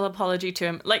special apology to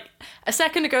him. A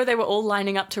second ago, they were all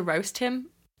lining up to roast him,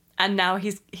 and now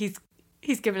he's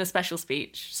given a special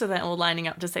speech, so they're all lining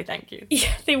up to say thank you.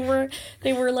 Yeah, they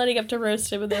were lining up to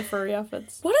roast him in their furry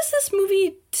outfits. What is this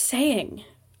movie saying?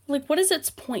 What is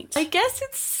its point? I guess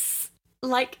it's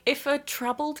if a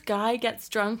troubled guy gets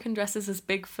drunk and dresses as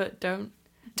Bigfoot,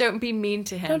 don't be mean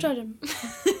to him. Don't judge him.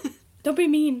 Don't be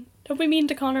mean. Don't be mean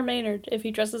to Connor Maynard if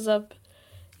he dresses up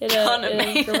in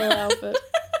a gorilla outfit.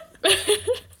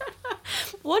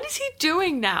 What is he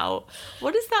doing now?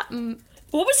 What is that?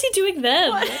 What was he doing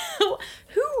then?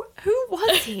 Who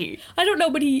was he? I don't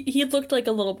know, but he looked like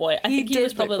a little boy. I think he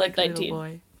was probably 19.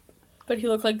 Boy. But he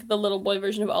looked like the little boy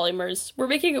version of Ollie Murs.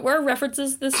 Our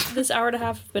references this hour and a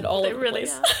half have been all over the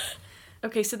place.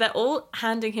 Okay, so they're all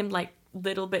handing him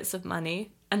little bits of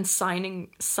money and signing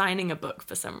a book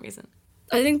for some reason.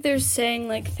 I think they're saying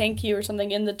thank you or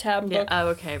something in the tab book. Oh,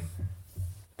 okay.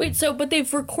 Wait, but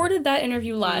they've recorded that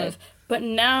interview live, but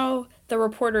now the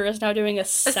reporter is now doing a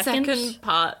second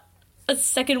part. A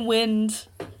second wind.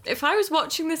 If I was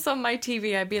watching this on my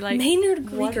TV, I'd be like... Maynard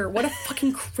Grieger, what a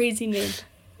fucking crazy name.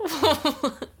 Yeah,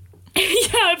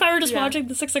 if I were just watching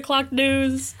the 6 o'clock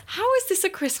news. How is this a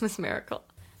Christmas miracle?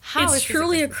 It's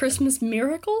truly a Christmas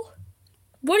miracle?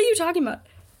 What are you talking about?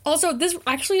 Also,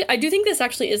 I do think this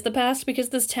actually is the past, because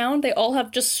this town, they all have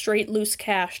just straight loose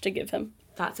cash to give him.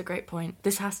 That's a great point.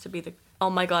 This has to be the... Oh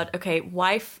my god, okay,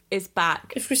 wife is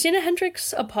back. Is Christina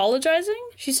Hendricks apologizing?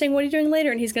 She's saying, what are you doing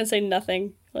later? And he's gonna say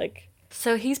nothing.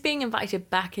 So he's being invited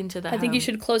back into the home. I think you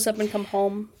should close up and come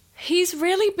home. He's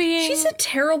really being... She's a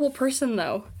terrible person,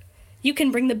 though. You can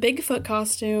bring the Bigfoot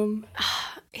costume.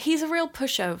 He's a real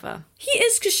pushover. He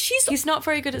is, because he's not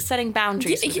very good at setting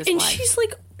boundaries with his wife. And she's,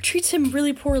 treats him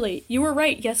really poorly. You were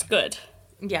right, yes, good.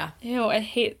 Yeah. Ew, I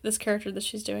hate this character that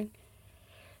she's doing.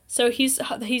 So he's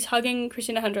hugging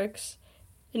Christina Hendricks,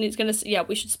 and he's gonna say, yeah,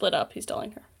 we should split up, he's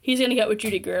telling her. He's gonna get with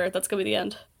Judy Greer, that's gonna be the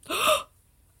end.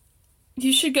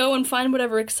 You should go and find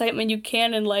whatever excitement you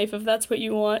can in life if that's what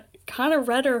you want. Kind of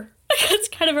read her. That's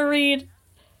kind of a read.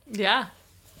 Yeah.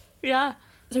 Yeah.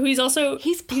 So he's also...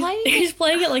 He's playing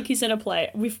it like he's in a play.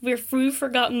 We've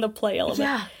forgotten the play element.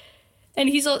 Yeah. And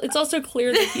it's also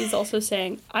clear that he's also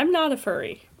saying, I'm not a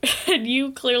furry. And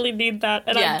you clearly need that,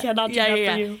 and I cannot do that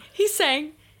for you. He's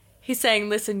saying,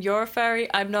 listen, you're a furry,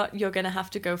 I'm not, you're gonna have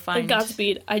to go find... And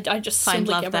Godspeed. I just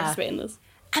simply can't participate in this.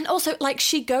 And also,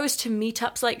 she goes to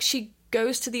meetups, she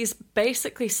goes to these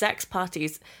basically sex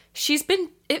parties.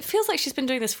 It feels like she's been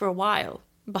doing this for a while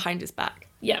behind his back.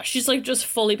 Yeah, she's just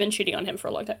fully been cheating on him for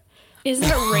a long time. Is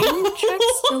that rain check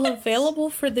still available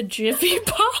for the Jiffy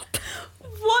Pop?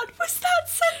 What was that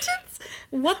sentence?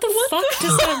 What the fuck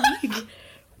does that mean?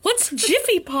 What's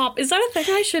Jiffy Pop? Is that a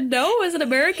thing I should know as an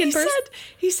American person?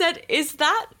 He said, is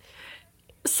that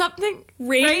something?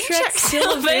 Rain check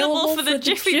still available for the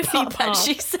Jiffy Pop? And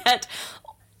she said...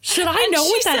 Should I know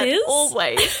what that is?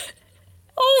 Always.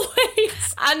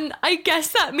 Always. And I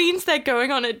guess that means they're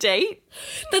going on a date.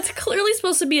 That's clearly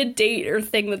supposed to be a date or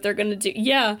thing that they're gonna do.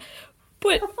 Yeah.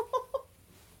 But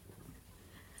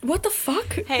what the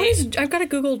fuck? Hey, I've got to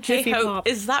Google Jiffy Pop.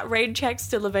 Is that rain check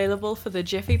still available for the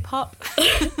Jiffy Pop?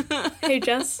 Hey,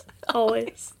 Jess.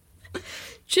 Always.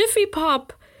 Jiffy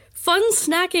Pop. Fun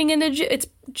snacking in it's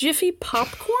Jiffy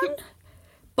popcorn?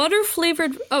 Butter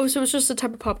flavored. Oh, so it's just a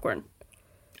type of popcorn.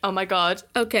 Oh my god.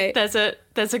 Okay. There's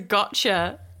a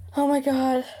gotcha. Oh my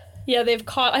god. Yeah, they've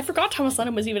caught... I forgot Thomas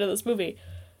Lennon was even in this movie.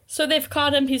 So they've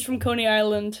caught him. He's from Coney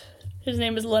Island. His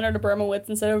name is Leonard Abramowitz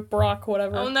instead of Brock,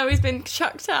 whatever. Oh no, he's been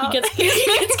chucked out. He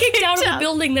gets kicked out of the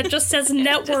building that just says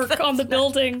network on the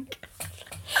building.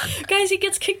 Guys, he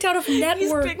gets kicked out of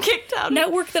network. He's been kicked out.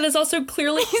 Network that is also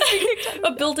clearly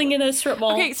a building in a strip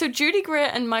mall. Okay, so Judy Greer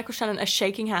and Michael Shannon are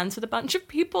shaking hands with a bunch of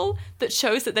people that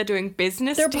shows that they're doing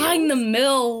business They're deals. buying the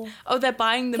mill. Oh, they're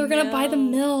buying the mill. They're going to buy the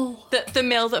mill. The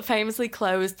mill that famously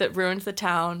closed, that ruined the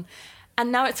town.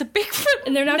 And now it's a Bigfoot.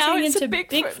 And they're now turning it's into a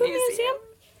Bigfoot Museum?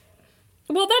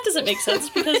 Well, that doesn't make sense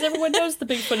because everyone knows the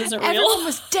Bigfoot isn't real. Everyone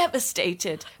was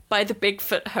devastated by the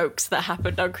Bigfoot hoach that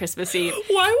happened on Christmas Eve.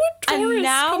 Why would tourists and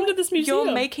now come to this museum?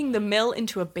 You're making the mill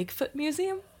into a Bigfoot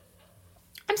museum?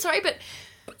 I'm sorry, but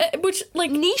which,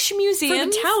 like, niche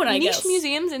museums, for the town, I guess. Niche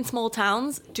museums in small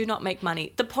towns do not make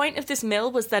money. The point of this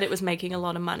mill was that it was making a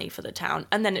lot of money for the town,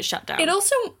 and then it shut down. It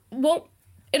also won't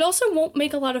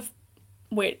make a lot of...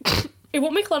 Wait... It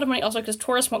won't make a lot of money also because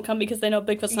tourists won't come because they know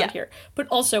Bigfoot's not here. But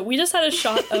also, we just had a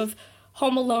shot of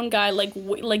Home Alone guy like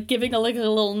giving a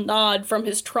little nod from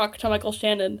his truck to Michael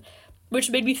Shannon, which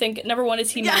made me think, number one,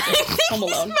 is he magic? Home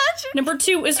Alone. Magic. Number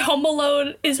two, is Home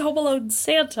Alone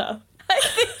Santa? I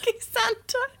think he's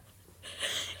Santa.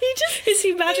 Is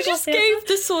he magical He just Santa? gave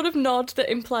the sort of nod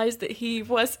that implies that he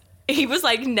was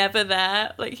like never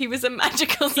there, like he was a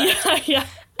magical Santa. Yeah.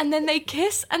 And then they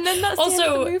kiss, and then that's Also, the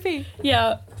end of the movie.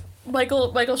 Yeah.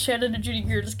 Michael Shannon and Judy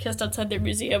Greer just kissed outside their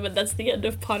museum, and that's the end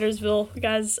of Pottersville,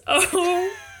 guys.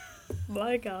 Oh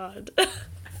my god.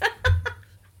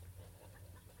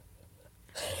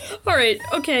 Alright,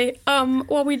 okay,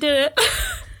 well, we did it.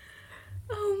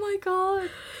 Oh my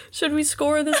god. Should we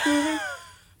score this movie?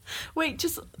 Wait,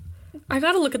 just... I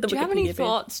gotta look at the Wikipedia Do you have any page.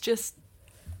 thoughts, just...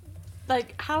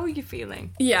 Like, how are you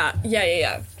feeling? Yeah.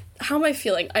 How am I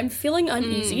feeling? I'm feeling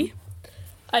uneasy.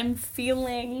 I'm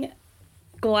feeling...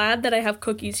 glad that I have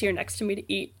cookies here next to me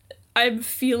to eat. I'm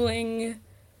feeling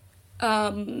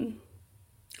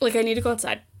like I need to go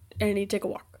outside and I need to take a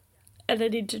walk and I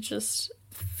need to just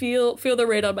feel the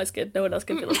rain on my skin. No one else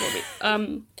can feel it for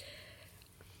me.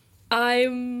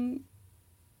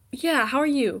 How are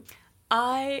you?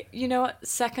 You know what,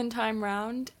 second time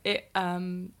round, it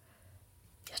was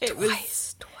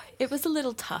a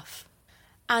little tough.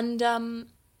 And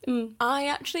I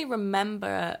actually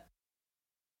remember,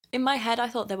 in my head I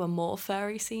thought there were more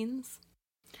furry scenes.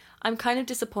 I'm kind of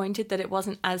disappointed that it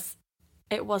wasn't as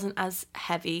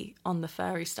heavy on the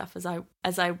furry stuff as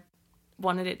I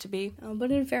wanted it to be. Oh,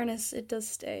 but in fairness, it does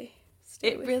stay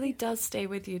it really does stay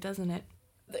with you, doesn't it?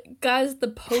 Guys, the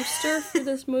poster for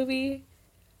this movie,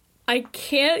 I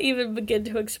can't even begin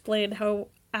to explain how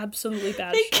absolutely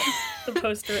bad the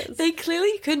poster is. They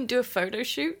clearly couldn't do a photo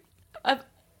shoot of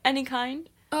any kind.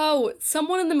 Oh,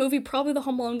 someone in the movie, probably the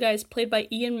Home Alone guy, is played by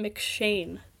Ian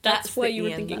McShane. That's why you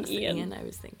were thinking Ian. Ian I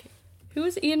was thinking. Who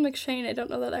is Ian McShane? I don't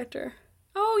know that actor.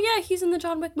 Oh, yeah, he's in the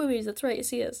John Wick movies. That's right, yes,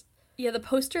 he is. Yeah, the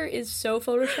poster is so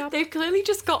photoshopped. They've clearly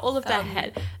just got all of their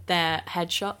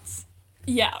headshots.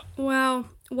 Yeah. Wow.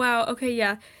 Okay,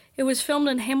 yeah. It was filmed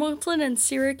in Hamilton and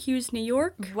Syracuse, New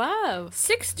York. Wow.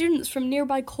 6 students from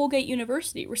nearby Colgate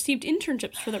University received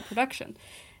internships for their production,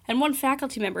 and 1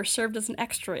 faculty member served as an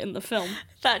extra in the film.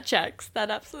 That checks. That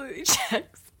absolutely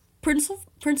checks.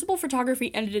 Principal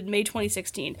photography ended in May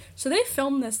 2016, so they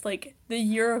filmed this, like, the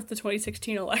year of the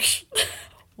 2016 election.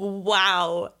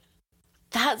 Wow.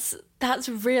 That's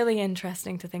really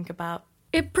interesting to think about.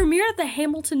 It premiered at the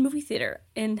Hamilton Movie Theater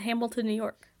in Hamilton, New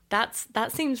York. That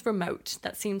seems remote.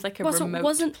 That seems like a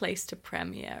remote place to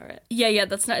premiere it. Yeah,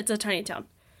 it's a tiny town.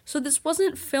 So this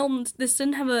wasn't filmed, this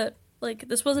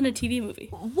wasn't a TV movie.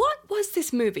 What was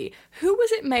this movie? Who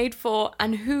was it made for,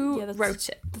 and who wrote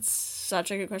it? That's such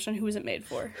a good question. Who was it made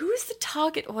for? Who is the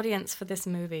target audience for this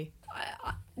movie?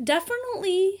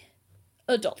 Definitely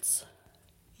adults.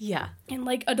 Yeah. And,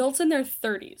 like, adults in their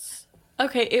 30s.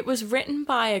 Okay, it was written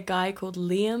by a guy called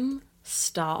Liam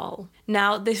Stahl.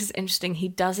 Now, this is interesting. He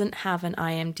doesn't have an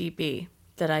IMDb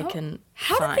that I can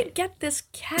How find. did they get this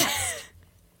cast?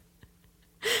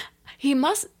 He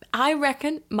must... I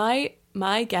reckon my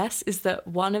guess is that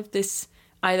one of this,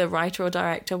 either writer or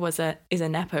director, is a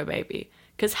Nepo baby.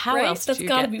 Because how Right? else That's do you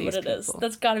gotta get be these what it is. people?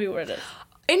 That's gotta be what it is.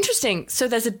 Interesting. So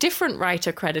there's a different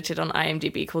writer credited on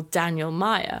IMDb called Daniel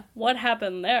Meyer. What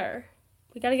happened there?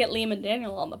 We gotta get Liam and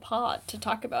Daniel on the pod to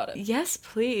talk about it. Yes,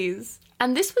 please.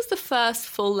 And this was the first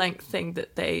full-length thing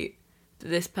that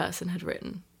this person had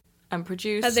written and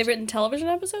produced. Have they written television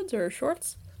episodes or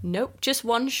shorts? Nope, just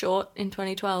one short in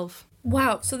 2012.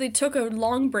 Wow, so they took a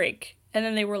long break, and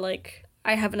then they were like,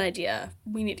 I have an idea.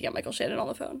 We need to get Michael Shannon on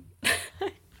the phone.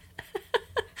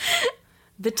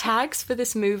 The tags for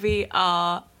this movie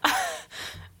are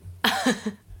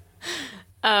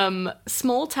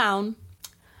small town,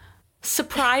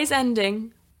 surprise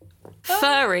ending,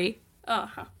 furry,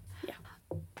 Uh-huh. Yeah.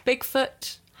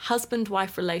 Bigfoot,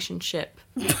 husband-wife relationship,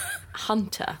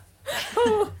 hunter.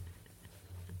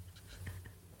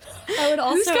 I would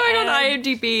also Who's going on add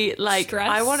IMDb like, stress.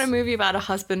 I want a movie about a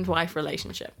husband-wife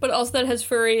relationship But also that has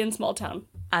furry in small town.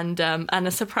 and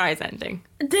a surprise ending.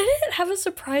 Did it have a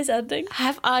surprise ending?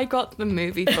 Have I got the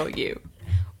movie for you?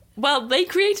 Well, they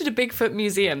created a Bigfoot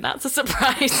museum. That's a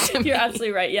surprise to me. You're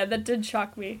absolutely right. Yeah, that did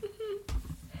shock me.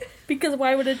 Because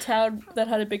why would a town that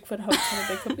had a Bigfoot host have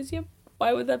a Bigfoot museum?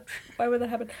 Why would that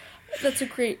happen? That's a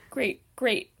great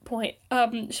point.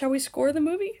 Shall we score the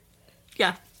movie?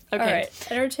 Yeah. Okay. All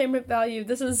right. Entertainment value.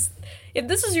 If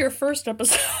this is your first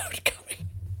episode coming,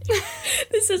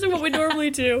 this isn't what we normally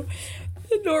do.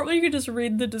 Normally you can just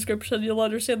read the description, you'll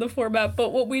understand the format,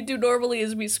 but what we do normally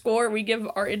is we give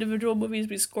our individual movies,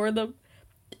 we score them.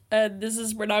 And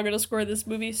we're not going to score this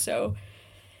movie, so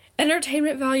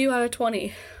entertainment value out of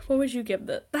 20. What would you give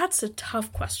that? That's a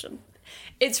tough question.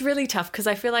 It's really tough because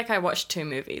I feel like I watched 2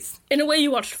 movies. In a way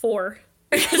you watched 4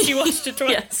 because you watched it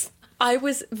twice. Yes. I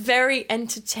was very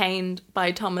entertained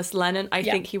by Thomas Lennon. I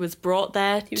think he was brought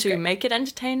there to great. make it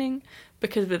entertaining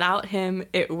because without him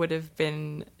it would have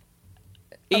been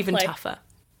even play. tougher.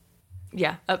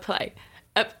 Yeah, a play.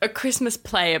 A Christmas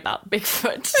play about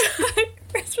Bigfoot.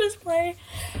 Christmas play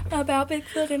about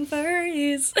Bigfoot and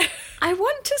furries. I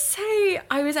want to say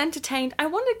I was entertained. I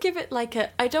want to give it like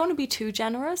I don't want to be too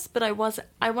generous, but I want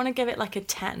to give it like a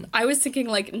 10. I was thinking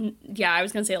I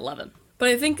was going to say 11. But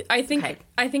I think Okay.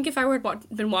 if I were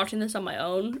been watching this on my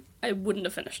own, I wouldn't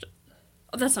have finished it.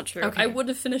 Oh, that's not true. Okay. I would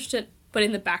have finished it, but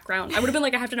in the background. I would have been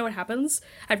like, I have to know what happens.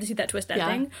 I have to see that twist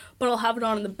ending, but I'll have it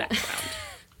on in the background.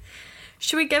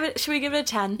 Should we give it a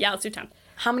 10? Yeah, let's do 10.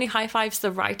 How many high fives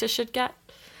the writer should get?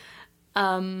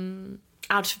 Out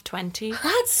of 20.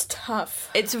 That's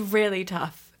tough. It's really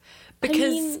tough.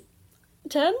 Because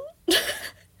 10?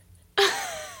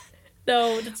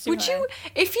 No, that's too would high. you,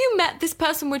 if you met this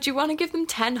person, would you want to give them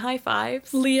 10 high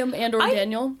fives? Liam and or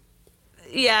Daniel?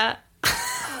 Yeah.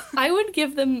 I would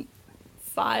give them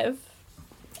 5.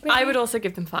 Maybe. I would also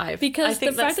give them 5. Because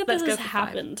the fact that this let's has go for 5.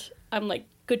 happened, I'm like,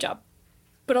 good job.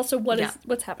 But also,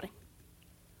 what's happening?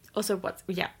 Also,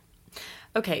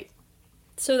 okay.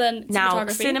 So then, Now,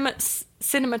 cinematography.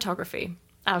 cinematography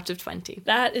out of 20.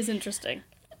 That is interesting.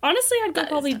 Honestly, I'd go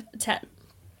probably 10.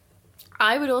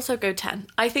 I would also go 10.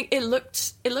 I think it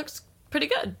looks pretty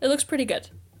good. It looks pretty good.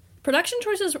 Production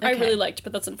choices I really liked,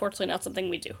 but that's unfortunately not something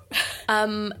we do.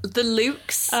 The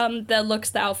looks. The looks,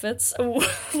 the outfits.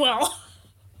 Well.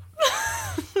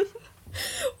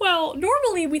 Well,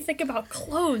 normally we think about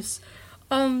clothes.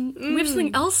 We have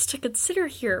something else to consider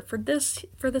here for this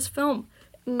film.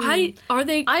 I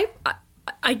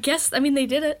guess, I mean, they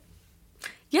did it.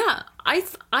 Yeah, I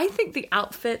think the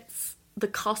outfits, the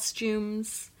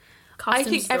costumes, I think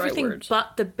Costume's the right everything word.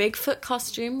 but the Bigfoot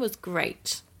costume was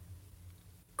great.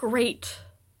 Great.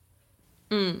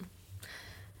 Okay,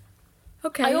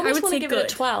 I I almost would want say to give good.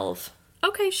 it a 12.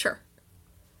 Okay, sure.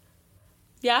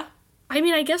 Yeah? I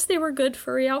mean, I guess they were good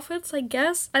furry outfits, I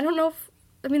guess. I don't know if...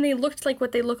 I mean, they looked like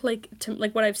what they look like to...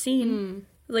 Like, what I've seen.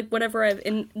 Like, whenever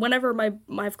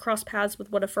I've crossed paths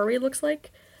with what a furry looks like.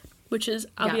 Which is,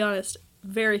 I'll be honest,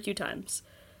 very few times.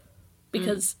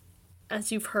 Because,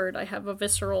 as you've heard, I have a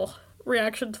visceral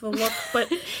reaction to the look.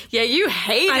 But Yeah, you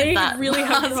hated that. I really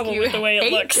have mask. trouble You with the way it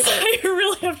hated looks. I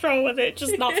really have trouble with it. It's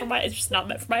just not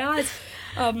meant for my eyes.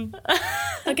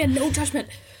 Again, no judgment.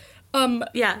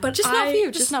 Yeah, But just not for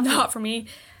you. Just not for me.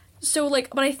 So,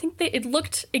 like, but I think that it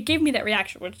gave me that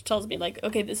reaction, which tells me, like,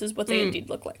 okay, this is what they indeed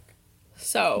look like.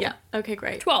 So, Yeah, okay,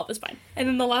 great. 12 is fine. And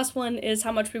then the last one is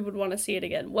how much we would want to see it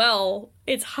again. Well,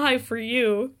 it's high for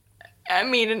you. I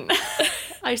mean,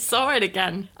 I saw it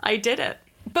again. I did it.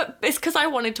 But it's because I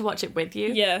wanted to watch it with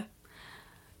you. Yeah.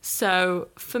 So,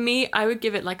 for me, I would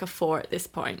give it like a 4 at this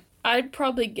point. I'd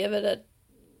probably give it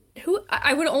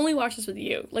I would only watch this with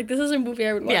you. Like, this is a movie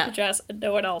I would watch with Jess and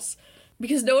no one else.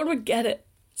 Because no one would get it.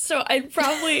 So I'd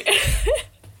probably...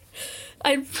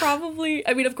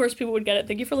 I mean, of course, people would get it.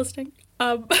 Thank you for listening.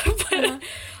 But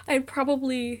I'd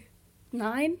probably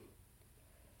 9.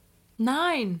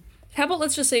 9. How about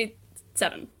let's just say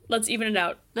 7? Let's even it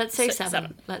out. Let's say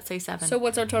 7. Let's say 7. So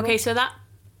what's our total? Okay, so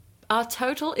our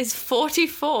total is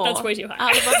 44. That's way too high.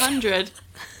 Out of 100.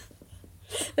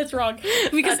 That's wrong.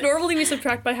 Because normally we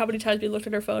subtract by how many times we looked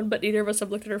at our phone, but neither of us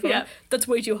have looked at our phone. Yeah. That's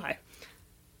way too high.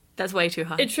 That's way too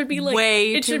high. It should be like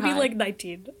way too high.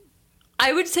 19.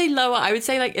 I would say lower. I would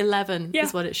say like 11 Yeah,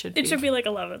 is what it should be. It should be like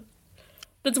 11.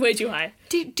 That's way too high.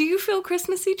 Do you feel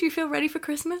Christmassy? Do you feel ready for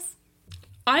Christmas?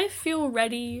 I feel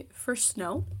ready for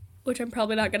snow, which I'm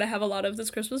probably not going to have a lot of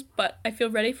this Christmas, but I feel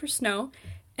ready for snow.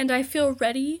 And I feel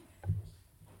ready...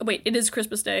 Wait, it is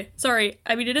Christmas Day. Sorry.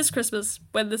 I mean, it is Christmas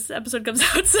when this episode comes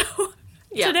out, so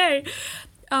today.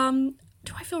 Do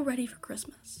I feel ready for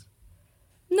Christmas?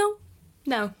 No.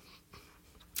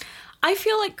 I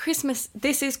feel like Christmas,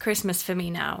 this is Christmas for me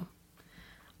now.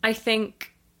 I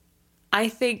think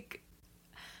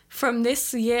from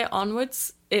this year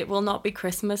onwards, it will not be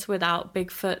Christmas without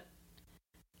Bigfoot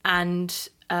and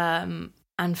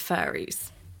furries.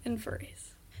 And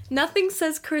furries. Nothing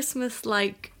says Christmas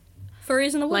like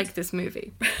Furries in the woods. like this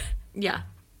movie. Yeah.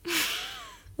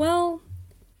 Well,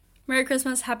 Merry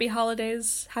Christmas, Happy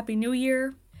Holidays, Happy New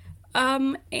Year.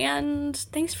 And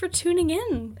thanks for tuning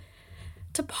in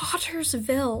to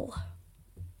Pottersville.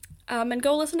 And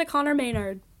go listen to Connor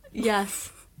Maynard.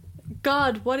 Yes.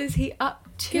 God, what is he up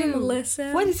to? Give him a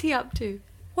listen. What is he up to?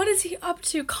 What is he up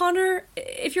to? Connor,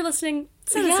 if you're listening,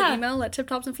 send us an email at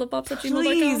tiptopsandflipflops@gmail.com.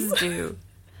 Please do.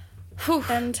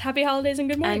 And happy holidays and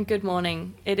good morning. And good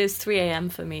morning. It is 3 a.m.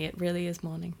 for me. It really is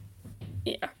morning.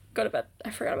 Yeah, go to bed.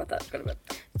 I forgot about that. Go to bed.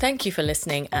 Thank you for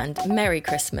listening and Merry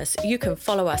Christmas. You can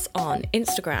follow us on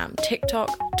Instagram,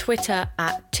 TikTok, Twitter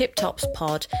at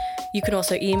TipTopsPod. You can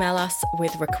also email us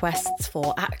with requests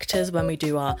for actors when we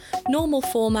do our normal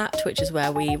format, which is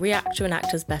where we react to an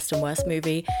actor's best and worst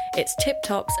movie. It's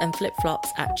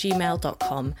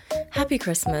tiptopsandflipflops@gmail.com. Happy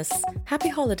Christmas, happy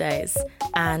holidays,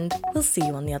 and we'll see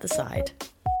you on the other side.